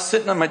 I was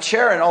sitting on my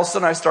chair and all of a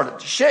sudden I started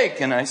to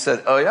shake. And I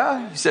said, oh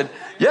yeah? He said,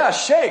 yeah,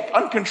 shake,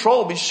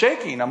 uncontrollably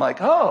shaking. I'm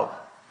like, oh,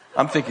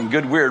 I'm thinking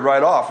good weird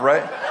right off,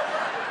 right?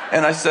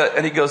 And I said,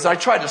 and he goes, I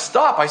tried to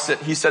stop.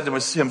 He said to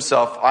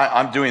himself,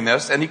 I'm doing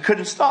this. And he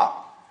couldn't stop.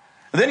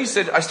 And then he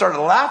said, I started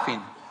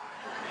laughing.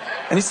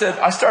 And he said,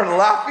 I started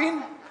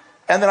laughing.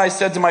 And then I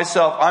said to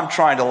myself, I'm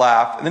trying to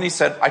laugh. And then he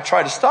said, I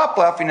tried to stop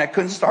laughing. I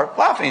couldn't start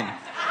laughing.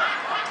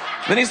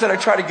 Then he said, I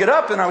tried to get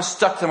up and I was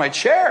stuck to my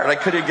chair and I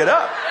couldn't get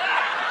up.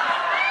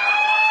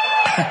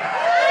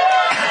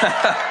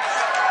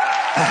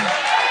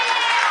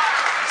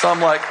 So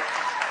I'm like,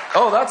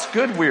 oh, that's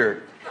good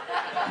weird.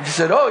 He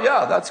said, oh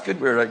yeah, that's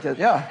good weird. I guess,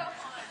 yeah.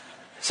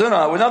 So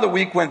another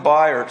week went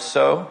by or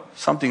so,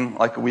 something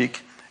like a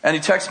week. And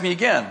he texts me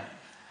again.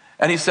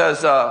 And he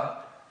says,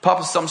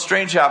 Papa, something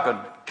strange happened.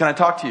 Can I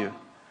talk to you? I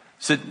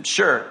said,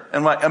 sure.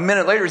 And a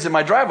minute later, he's in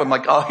my driveway. I'm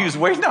like, oh, he was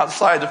waiting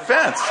outside the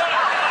fence.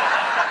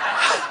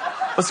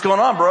 What's going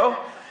on, bro?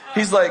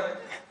 He's like,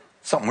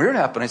 something weird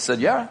happened. I said,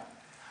 yeah.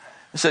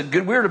 I said,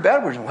 good weird or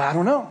bad weird? Well, I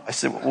don't know. I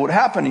said, what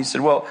happened? He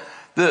said, well,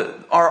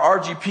 our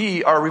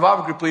RGP, our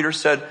revival group leader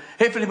said,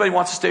 hey, if anybody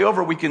wants to stay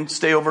over, we can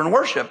stay over and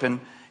worship. And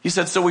he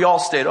said, so we all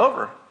stayed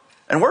over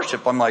and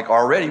worship. I'm like,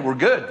 already, we're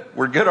good.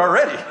 We're good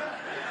already.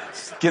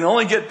 It can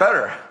only get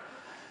better.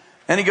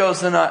 And he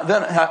goes, and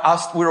then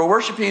we were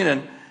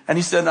worshiping and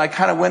he said, and I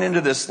kind of went into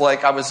this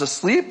like I was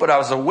asleep, but I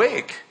was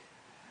awake.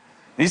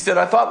 And he said,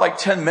 I thought like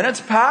 10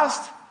 minutes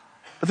passed,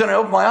 but then I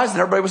opened my eyes and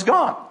everybody was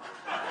gone.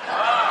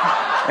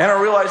 And I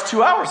realized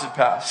 2 hours had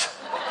passed.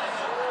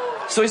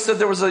 So he said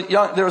there was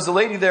a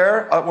lady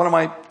there, one of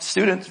my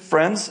student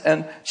friends,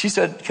 and she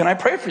said, can I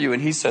pray for you?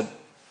 And he said,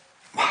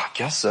 I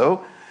guess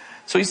so.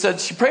 So he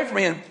said, she prayed for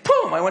me and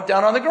boom, I went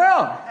down on the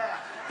ground.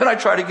 Then I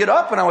tried to get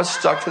up and I was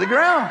stuck to the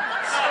ground.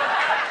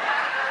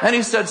 And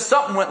he said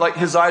something went like,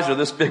 his eyes are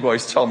this big while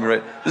he's telling me,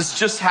 right? This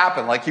just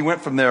happened. Like he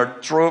went from there,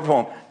 drove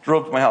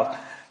to my house.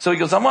 So he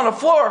goes, I'm on the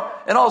floor,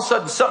 and all of a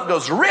sudden something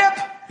goes, rip!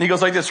 And he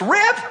goes like this,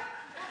 rip!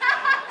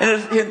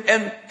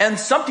 And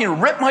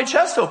something ripped my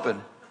chest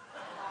open.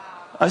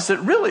 I said,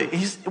 really?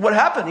 What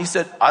happened? He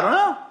said, I don't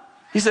know.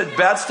 He said,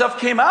 bad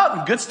stuff came out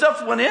and good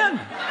stuff went in.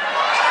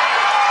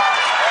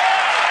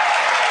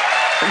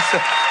 He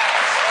said,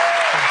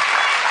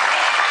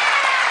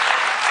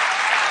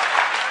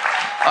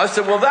 I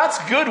said, well, that's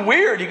good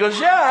weird. He goes,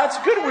 yeah, that's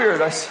good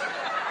weird. I said,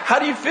 how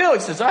do you feel? He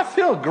says, I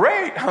feel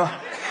great.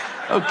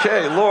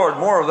 Okay, Lord,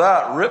 more of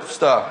that rip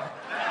stuff.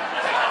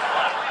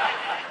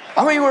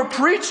 I mean, we're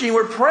preaching,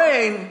 we're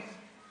praying,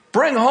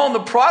 bring home the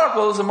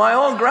prodigals, and my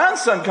own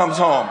grandson comes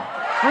home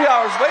 3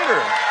 hours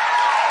later.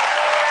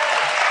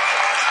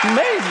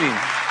 Amazing.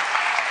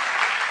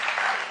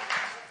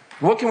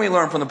 What can we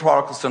learn from the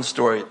prodigal son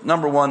story?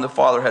 Number one, the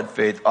father had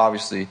faith,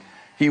 obviously.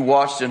 He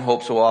watched in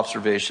hopeful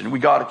observation. We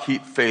got to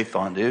keep faith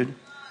on, dude.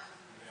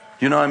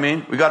 You know what I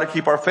mean? We got to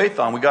keep our faith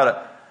on. We got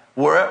to,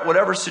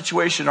 whatever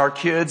situation, our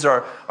kids,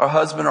 our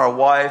husband, our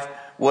wife,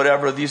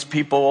 whatever, these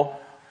people,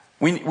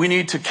 we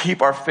need to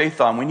keep our faith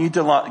on. We need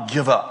to not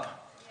give up.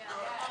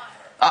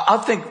 I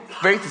think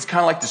faith is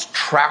kind of like this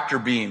tractor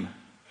beam.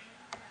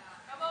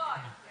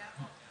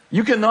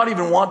 You cannot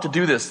even want to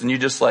do this, and you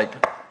just like,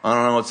 I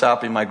don't know what's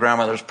happening. My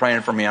grandmother's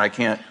praying for me. I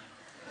can't.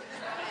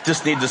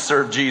 Just need to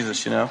serve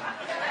Jesus, you know.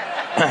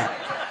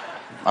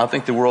 I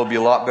think the world would be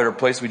a lot better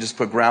place if we just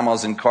put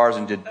grandmas in cars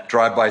and did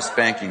drive-by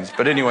spankings.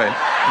 But anyway.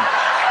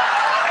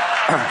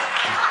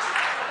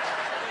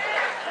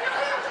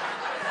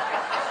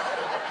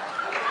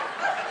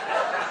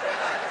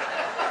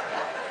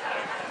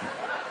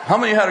 How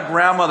many had a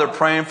grandmother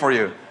praying for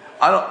you?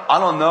 I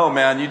don't know,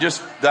 man. You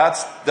just,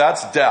 that's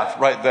death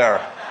right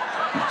there.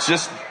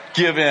 Just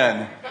give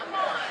in.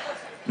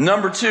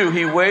 Number two,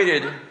 he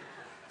waited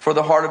for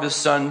the heart of his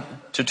son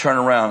to turn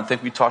around. I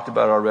think we talked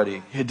about it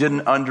already. He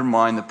didn't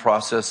undermine the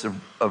process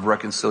of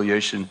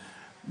reconciliation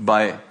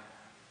of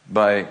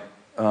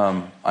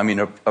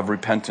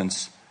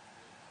repentance.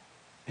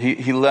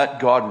 He let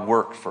God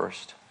work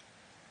first.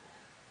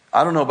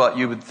 I don't know about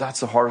you, but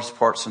that's the hardest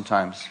part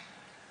sometimes.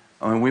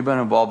 I mean, we've been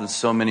involved in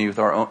so many with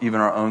even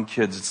our own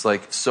kids. It's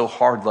like so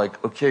hard.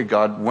 Like, okay,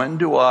 God, when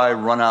do I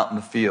run out in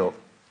the field?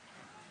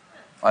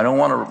 I don't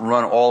want to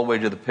run all the way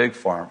to the pig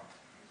farm.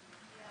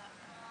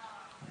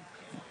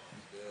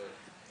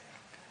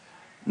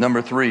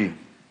 Number three,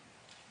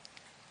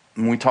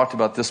 and we talked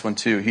about this one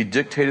too. He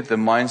dictated the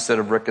mindset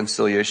of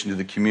reconciliation to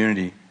the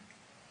community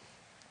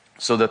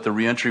so that the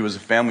reentry was a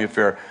family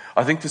affair.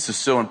 I think this is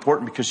so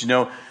important because, you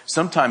know,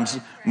 sometimes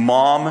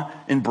mom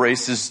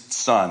embraces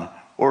son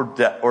or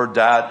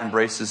dad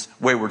embraces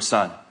wayward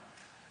son,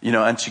 you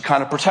know, and she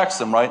kind of protects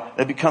them, right?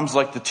 It becomes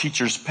like the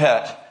teacher's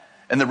pet.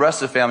 And the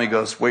rest of the family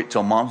goes, wait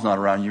till mom's not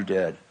around, you're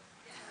dead.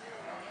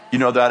 You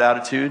know that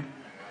attitude?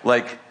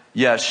 Like,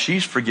 yeah,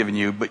 she's forgiven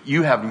you, but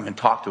you haven't even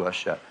talked to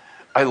us yet.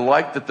 I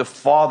like that the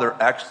father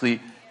actually,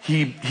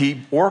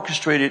 he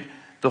orchestrated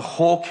the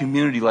whole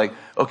community. Like,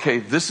 okay,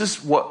 this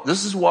is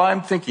why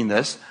I'm thinking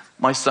this.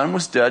 My son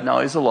was dead, now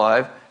he's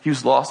alive. He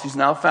was lost, he's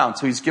now found.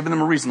 So he's given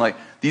them a reason. Like,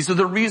 these are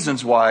the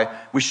reasons why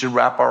we should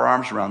wrap our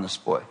arms around this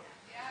boy.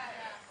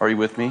 Are you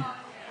with me?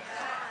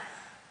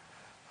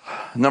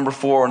 Number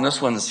four, and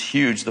this one is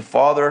huge. The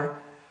father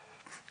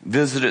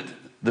visited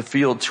the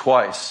field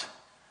twice.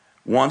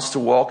 Once to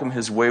welcome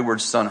his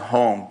wayward son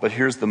home. But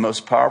here's the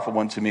most powerful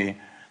one to me.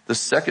 The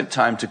second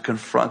time to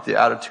confront the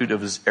attitude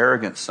of his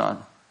arrogant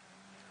son.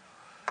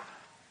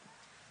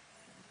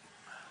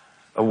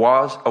 A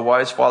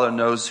wise father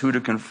knows who to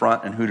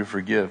confront and who to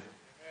forgive.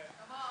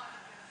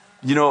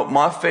 You know,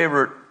 my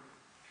favorite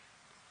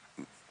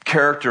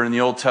character in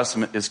the Old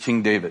Testament is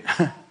King David.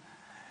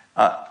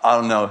 I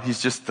don't know.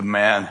 He's just the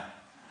man.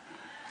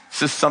 It's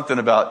just something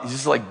about, he's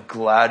just like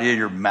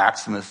Gladiator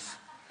Maximus,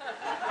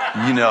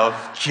 you know,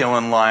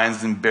 killing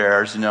lions and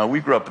bears. You know, we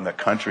grew up in the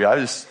country.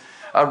 I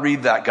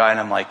read that guy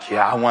and I'm like,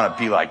 yeah, I want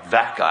to be like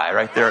that guy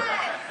right there.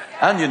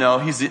 And you know,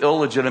 he's the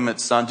illegitimate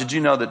son. Did you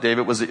know that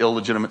David was the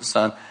illegitimate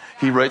son?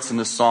 He writes in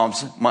the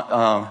Psalms,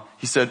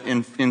 he said,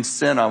 in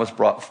sin I was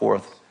brought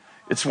forth.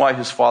 It's why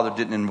his father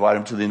didn't invite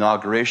him to the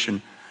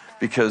inauguration,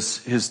 because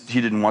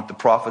he didn't want the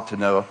prophet to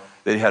know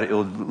that he had an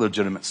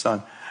illegitimate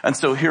son. And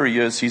so here he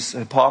is. He's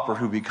a pauper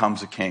who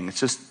becomes a king.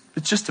 It's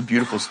just a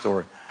beautiful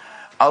story.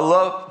 I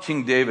love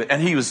King David.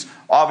 And he was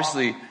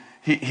obviously,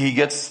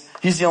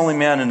 he's the only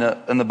man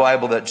in the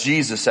Bible that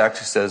Jesus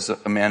actually says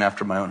a man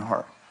after my own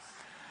heart.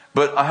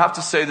 But I have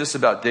to say this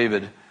about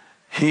David.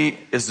 He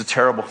is a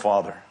terrible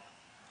father.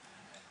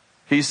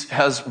 He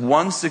has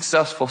one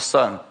successful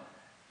son,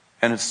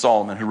 and it's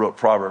Solomon who wrote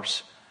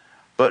Proverbs.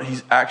 But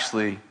he's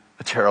actually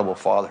a terrible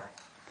father.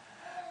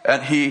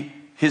 And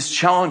his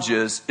challenge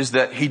is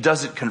that he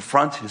doesn't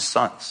confront his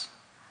sons.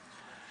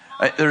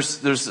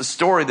 There's a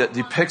story that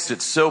depicts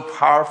it so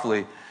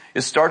powerfully.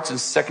 It starts in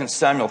 2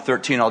 Samuel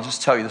 13. I'll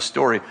just tell you the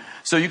story.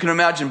 So you can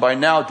imagine by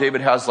now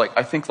David has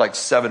I think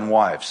 7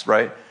 wives,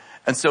 right?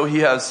 And so he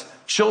has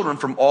children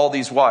from all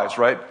these wives,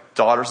 right?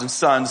 Daughters and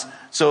sons.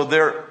 So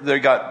you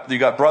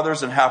got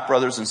brothers and half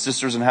brothers and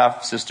sisters and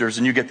half sisters,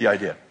 and you get the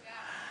idea.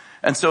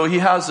 And so he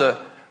has a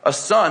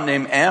son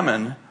named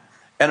Ammon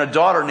and a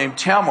daughter named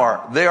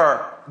Tamar. They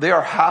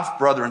are half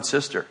brother and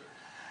sister.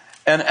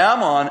 And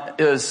Ammon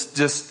is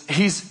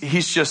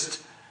he's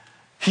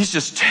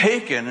just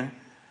taken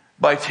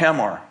by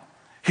Tamar.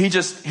 He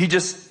just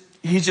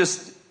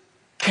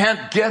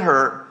can't get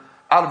her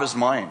out of his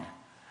mind.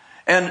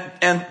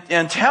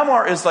 And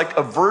Tamar is like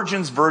a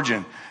virgin's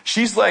virgin.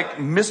 She's like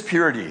Miss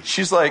Purity.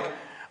 She's like,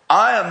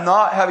 I am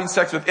not having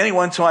sex with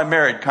anyone until I'm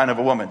married kind of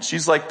a woman.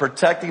 She's like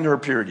protecting her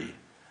purity.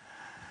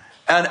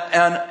 And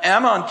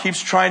Ammon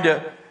keeps trying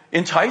to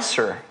entice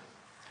her.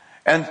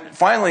 And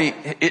finally,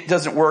 it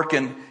doesn't work,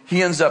 and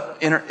he ends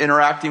up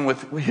interacting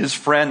with his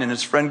friend, and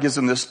his friend gives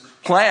him this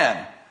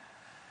plan.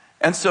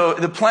 And so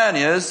the plan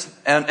is,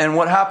 and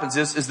what happens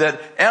is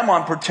that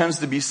Ammon pretends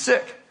to be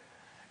sick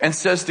and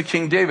says to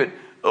King David,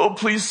 oh,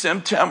 please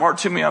send Tamar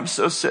to me, I'm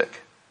so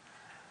sick.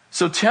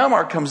 So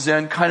Tamar comes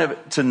in kind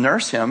of to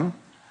nurse him,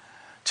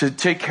 to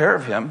take care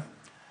of him,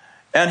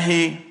 and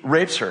he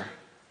rapes her.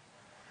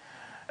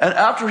 And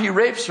after he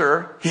rapes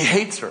her, he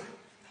hates her.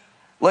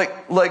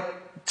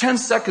 Like 10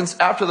 seconds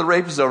after the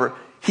rape is over,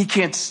 he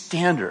can't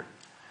stand her.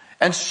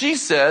 And she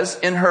says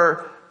in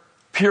her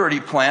purity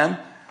plan,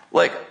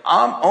 like,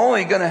 I'm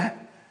only going to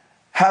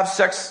have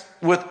sex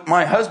with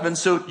my husband,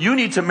 so you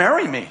need to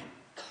marry me.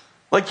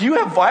 Like, you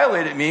have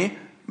violated me,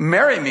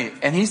 marry me.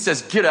 And he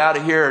says, get out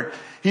of here.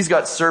 He's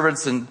got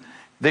servants, and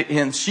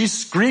she's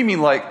screaming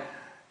like,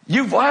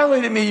 you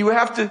violated me. You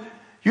have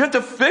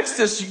to fix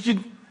this.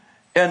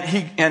 And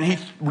he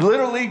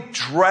literally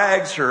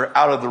drags her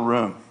out of the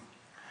room.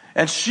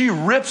 And she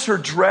rips her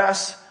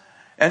dress,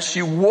 and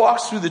she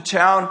walks through the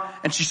town,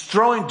 and she's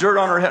throwing dirt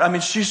on her head. I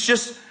mean, she's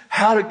just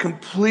had a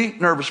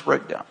complete nervous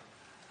breakdown.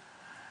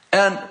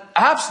 And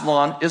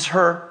Absalom is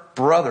her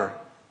brother,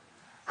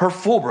 her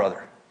full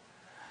brother.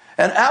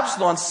 And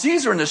Absalom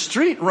sees her in the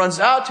street and runs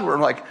out to her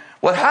and like,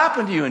 what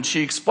happened to you? And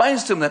she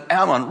explains to him that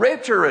Ammon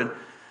raped her, and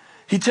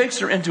he takes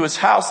her into his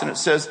house, and it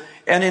says,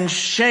 and in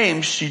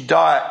shame she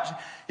died.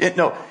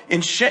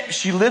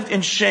 She lived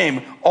in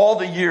shame all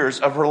the years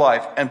of her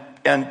life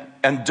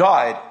and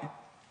died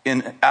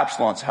in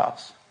Absalom's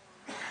house.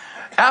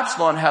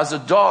 Absalom has a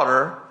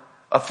daughter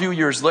a few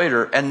years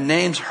later and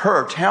names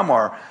her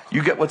Tamar.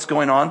 You get what's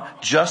going on?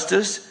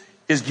 Justice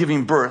is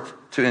giving birth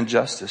to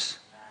injustice.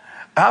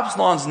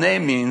 Absalom's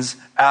name means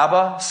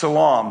Abba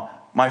Salam.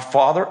 My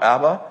father,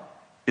 Abba,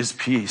 is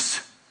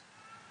peace.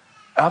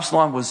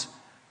 Absalom was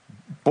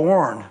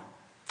born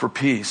for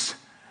peace,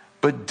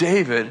 but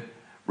David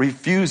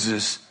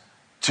refuses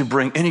to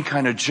bring any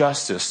kind of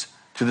justice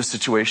to the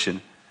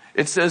situation.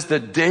 It says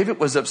that David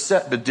was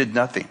upset but did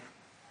nothing.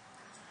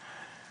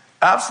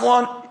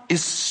 Absalom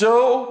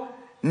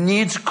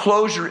needs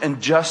closure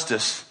and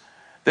justice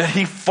that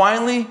he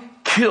finally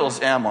kills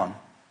Ammon.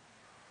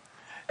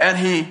 And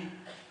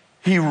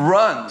he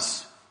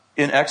runs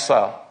in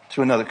exile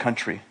to another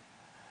country.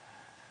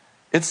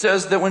 It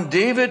says that when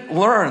David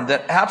learned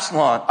that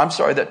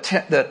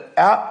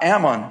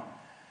Ammon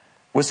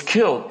was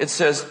killed, it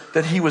says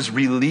that he was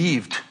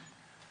relieved.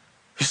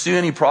 You see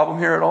any problem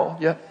here at all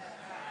yet?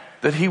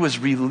 That he was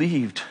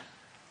relieved.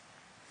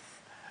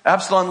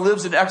 Absalom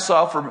lives in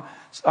exile for,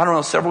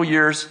 several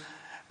years,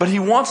 but he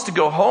wants to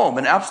go home.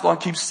 And Absalom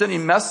keeps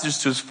sending messages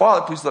to his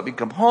father, please let me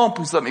come home,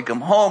 please let me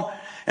come home.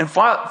 And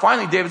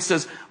finally David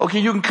says, okay,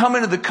 you can come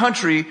into the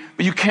country,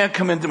 but you can't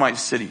come into my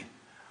city.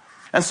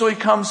 And so he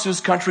comes to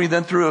his country,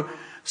 then through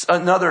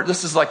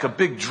this is like a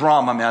big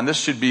drama, man. This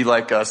should be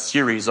like a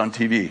series on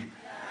TV.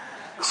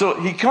 So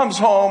he comes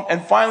home,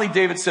 and finally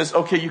David says,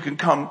 okay, you can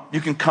come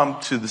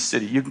to the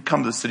city. You can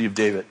come to the city of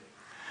David.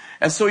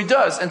 And so he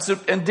does.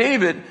 And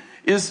David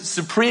is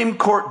Supreme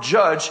Court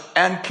judge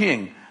and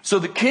king. So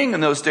the king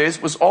in those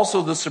days was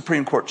also the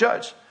Supreme Court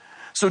judge.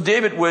 So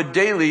David would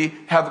daily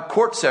have a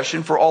court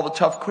session for all the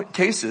tough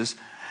cases.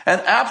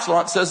 And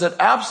Absalom says that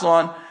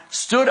Absalom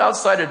stood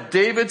outside of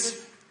David's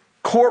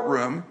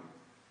courtroom,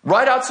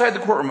 right outside the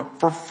courtroom,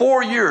 for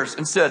 4 years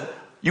and said,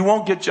 you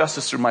won't get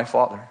justice through my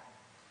father.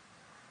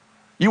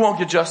 You won't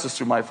get justice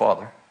through my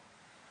father.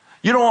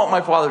 You don't want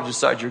my father to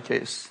decide your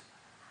case.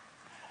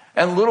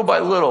 And little by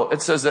little,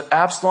 it says that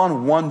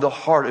Absalom won the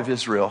heart of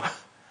Israel.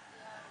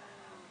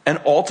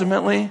 And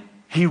ultimately,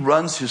 he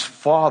runs his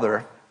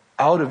father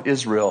out of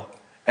Israel,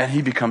 and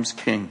he becomes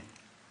king.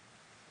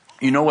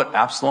 You know what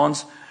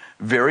Absalom's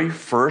very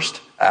first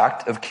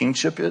act of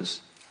kingship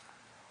is?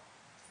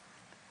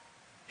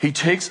 He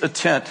takes a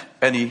tent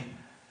and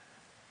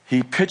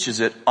he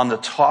pitches it on the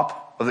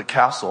top of the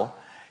castle.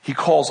 He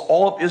calls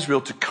all of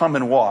Israel to come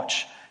and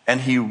watch, and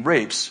he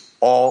rapes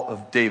all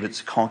of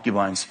David's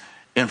concubines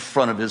in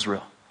front of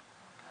Israel.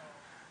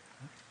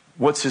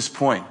 What's his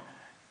point?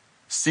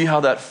 See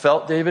how that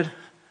felt, David?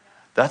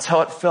 That's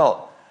how it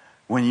felt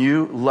when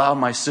you allowed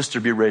my sister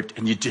to be raped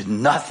and you did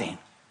nothing.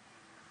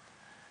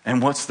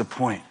 And what's the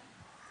point?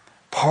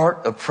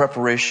 Part of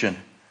preparation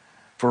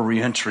for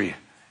reentry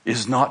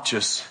is not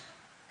just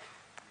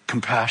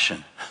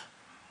compassion.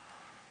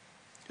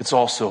 It's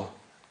also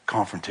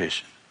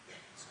confrontation.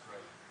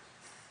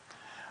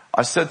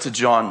 I said to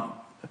John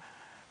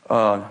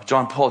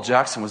Paul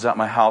Jackson was at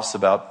my house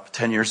about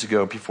 10 years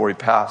ago before he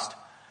passed.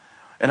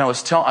 And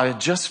I had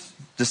just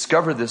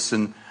discovered this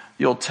in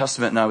the Old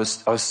Testament, and I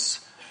was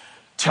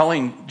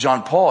telling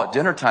John Paul at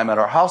dinner time at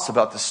our house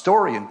about the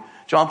story. And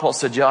John Paul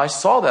said, yeah, I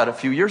saw that a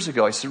few years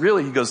ago. I said,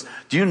 really? He goes,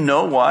 do you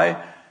know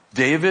why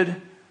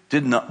David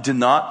did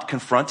not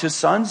confront his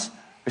sons?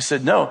 I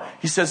said, no.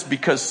 He says,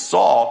 because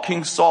Saul,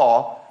 King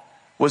Saul,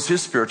 was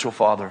his spiritual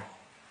father.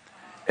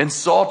 And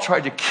Saul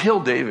tried to kill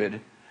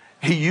David.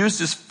 He used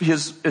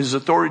his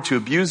authority to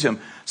abuse him.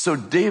 So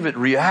David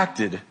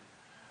reacted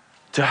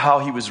to how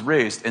he was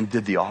raised and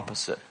did the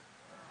opposite.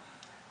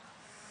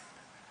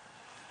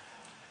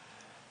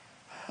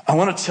 I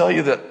want to tell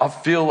you that I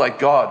feel like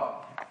God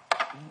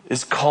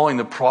is calling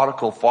the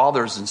prodigal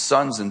fathers and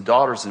sons and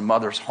daughters and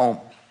mothers home.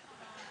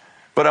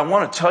 But I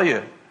want to tell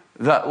you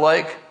that,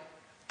 like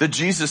the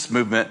Jesus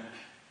movement,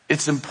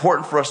 it's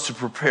important for us to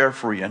prepare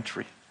for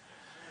reentry.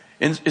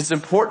 And it's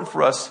important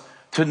for us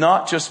to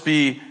not just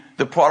be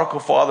the prodigal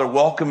father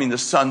welcoming the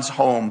sons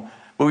home,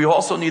 but we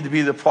also need to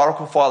be the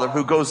prodigal father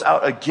who goes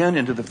out again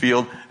into the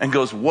field and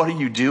goes, what are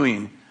you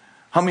doing?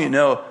 How many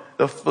know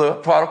the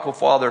prodigal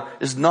father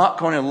is not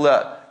going to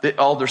let the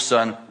elder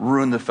son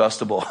ruin the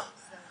festival?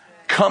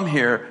 Come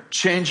here,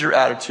 change your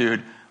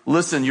attitude.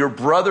 Listen, your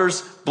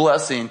brother's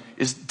blessing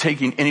is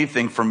taking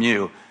anything from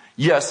you.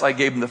 Yes, I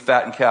gave him the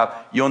fattened calf.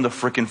 You own the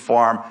freaking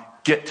farm.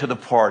 Get to the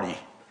party.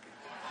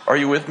 Are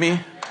you with me?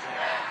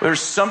 There's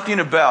something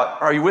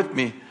about, are you with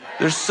me?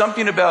 There's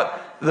something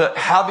about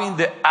having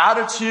the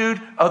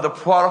attitude of the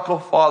prodigal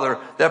father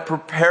that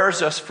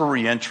prepares us for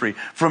reentry.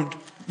 From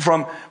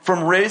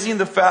raising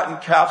the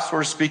fattened calf, so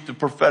to speak, the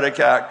prophetic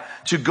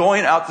act, to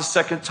going out the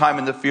second time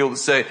in the field and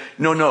say,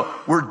 no,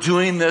 we're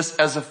doing this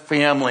as a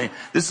family.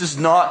 This is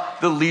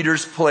not the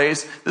leader's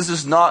place. This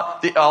is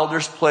not the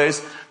elder's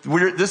place.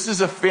 This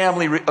is a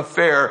family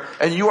affair,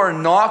 and you are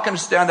not going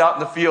to stand out in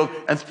the field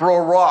and throw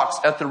rocks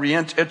at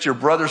your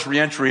brother's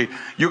reentry.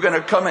 You're going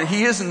to come in.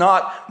 He is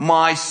not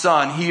my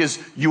son. He is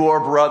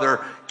your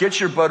brother. Get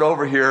your butt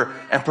over here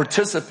and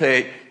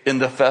participate in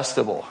the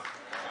festival.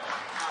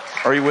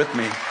 Are you with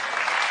me?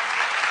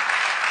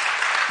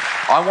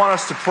 I want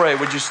us to pray.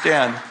 Would you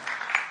stand?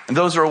 And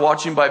those who are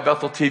watching by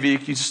Bethel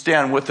TV, you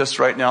stand with us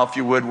right now, if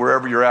you would,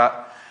 wherever you're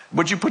at.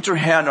 Would you put your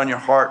hand on your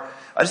heart?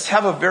 I just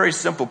have a very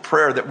simple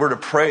prayer that we're to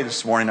pray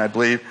this morning, I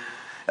believe.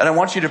 And I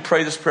want you to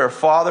pray this prayer.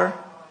 Father,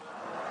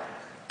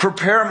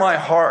 prepare my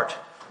heart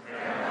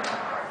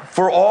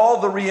for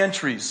all the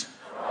reentries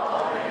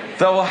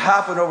that will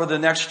happen over the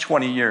next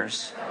 20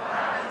 years.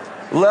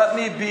 Let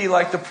me be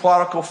like the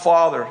prodigal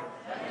father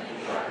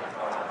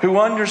who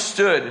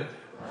understood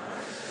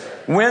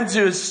when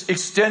to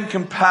extend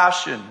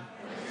compassion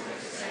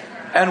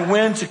and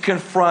when to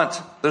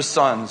confront the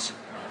sons.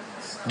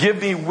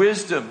 Give me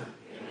wisdom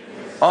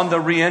on the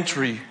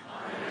reentry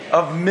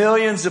of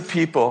millions of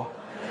people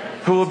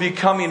who will be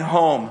coming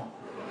home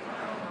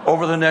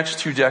over the next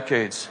 2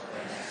 decades.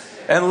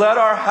 And let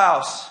our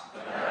house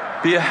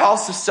be a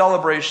house of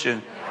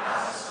celebration,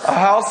 a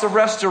house of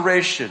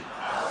restoration,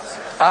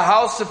 a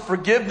house of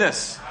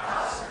forgiveness,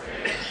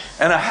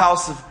 and a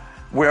house of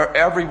where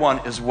everyone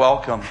is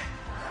welcome.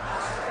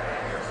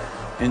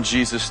 In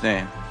Jesus'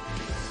 name.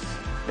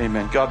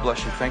 Amen. God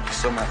bless you. Thank you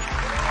so much.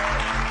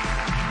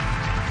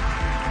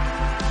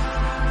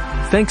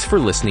 Thanks for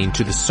listening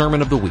to the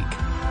Sermon of the Week.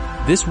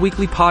 This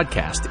weekly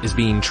podcast is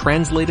being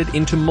translated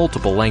into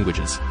multiple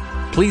languages.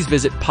 Please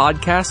visit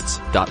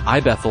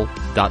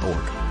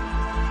podcasts.ibethel.org.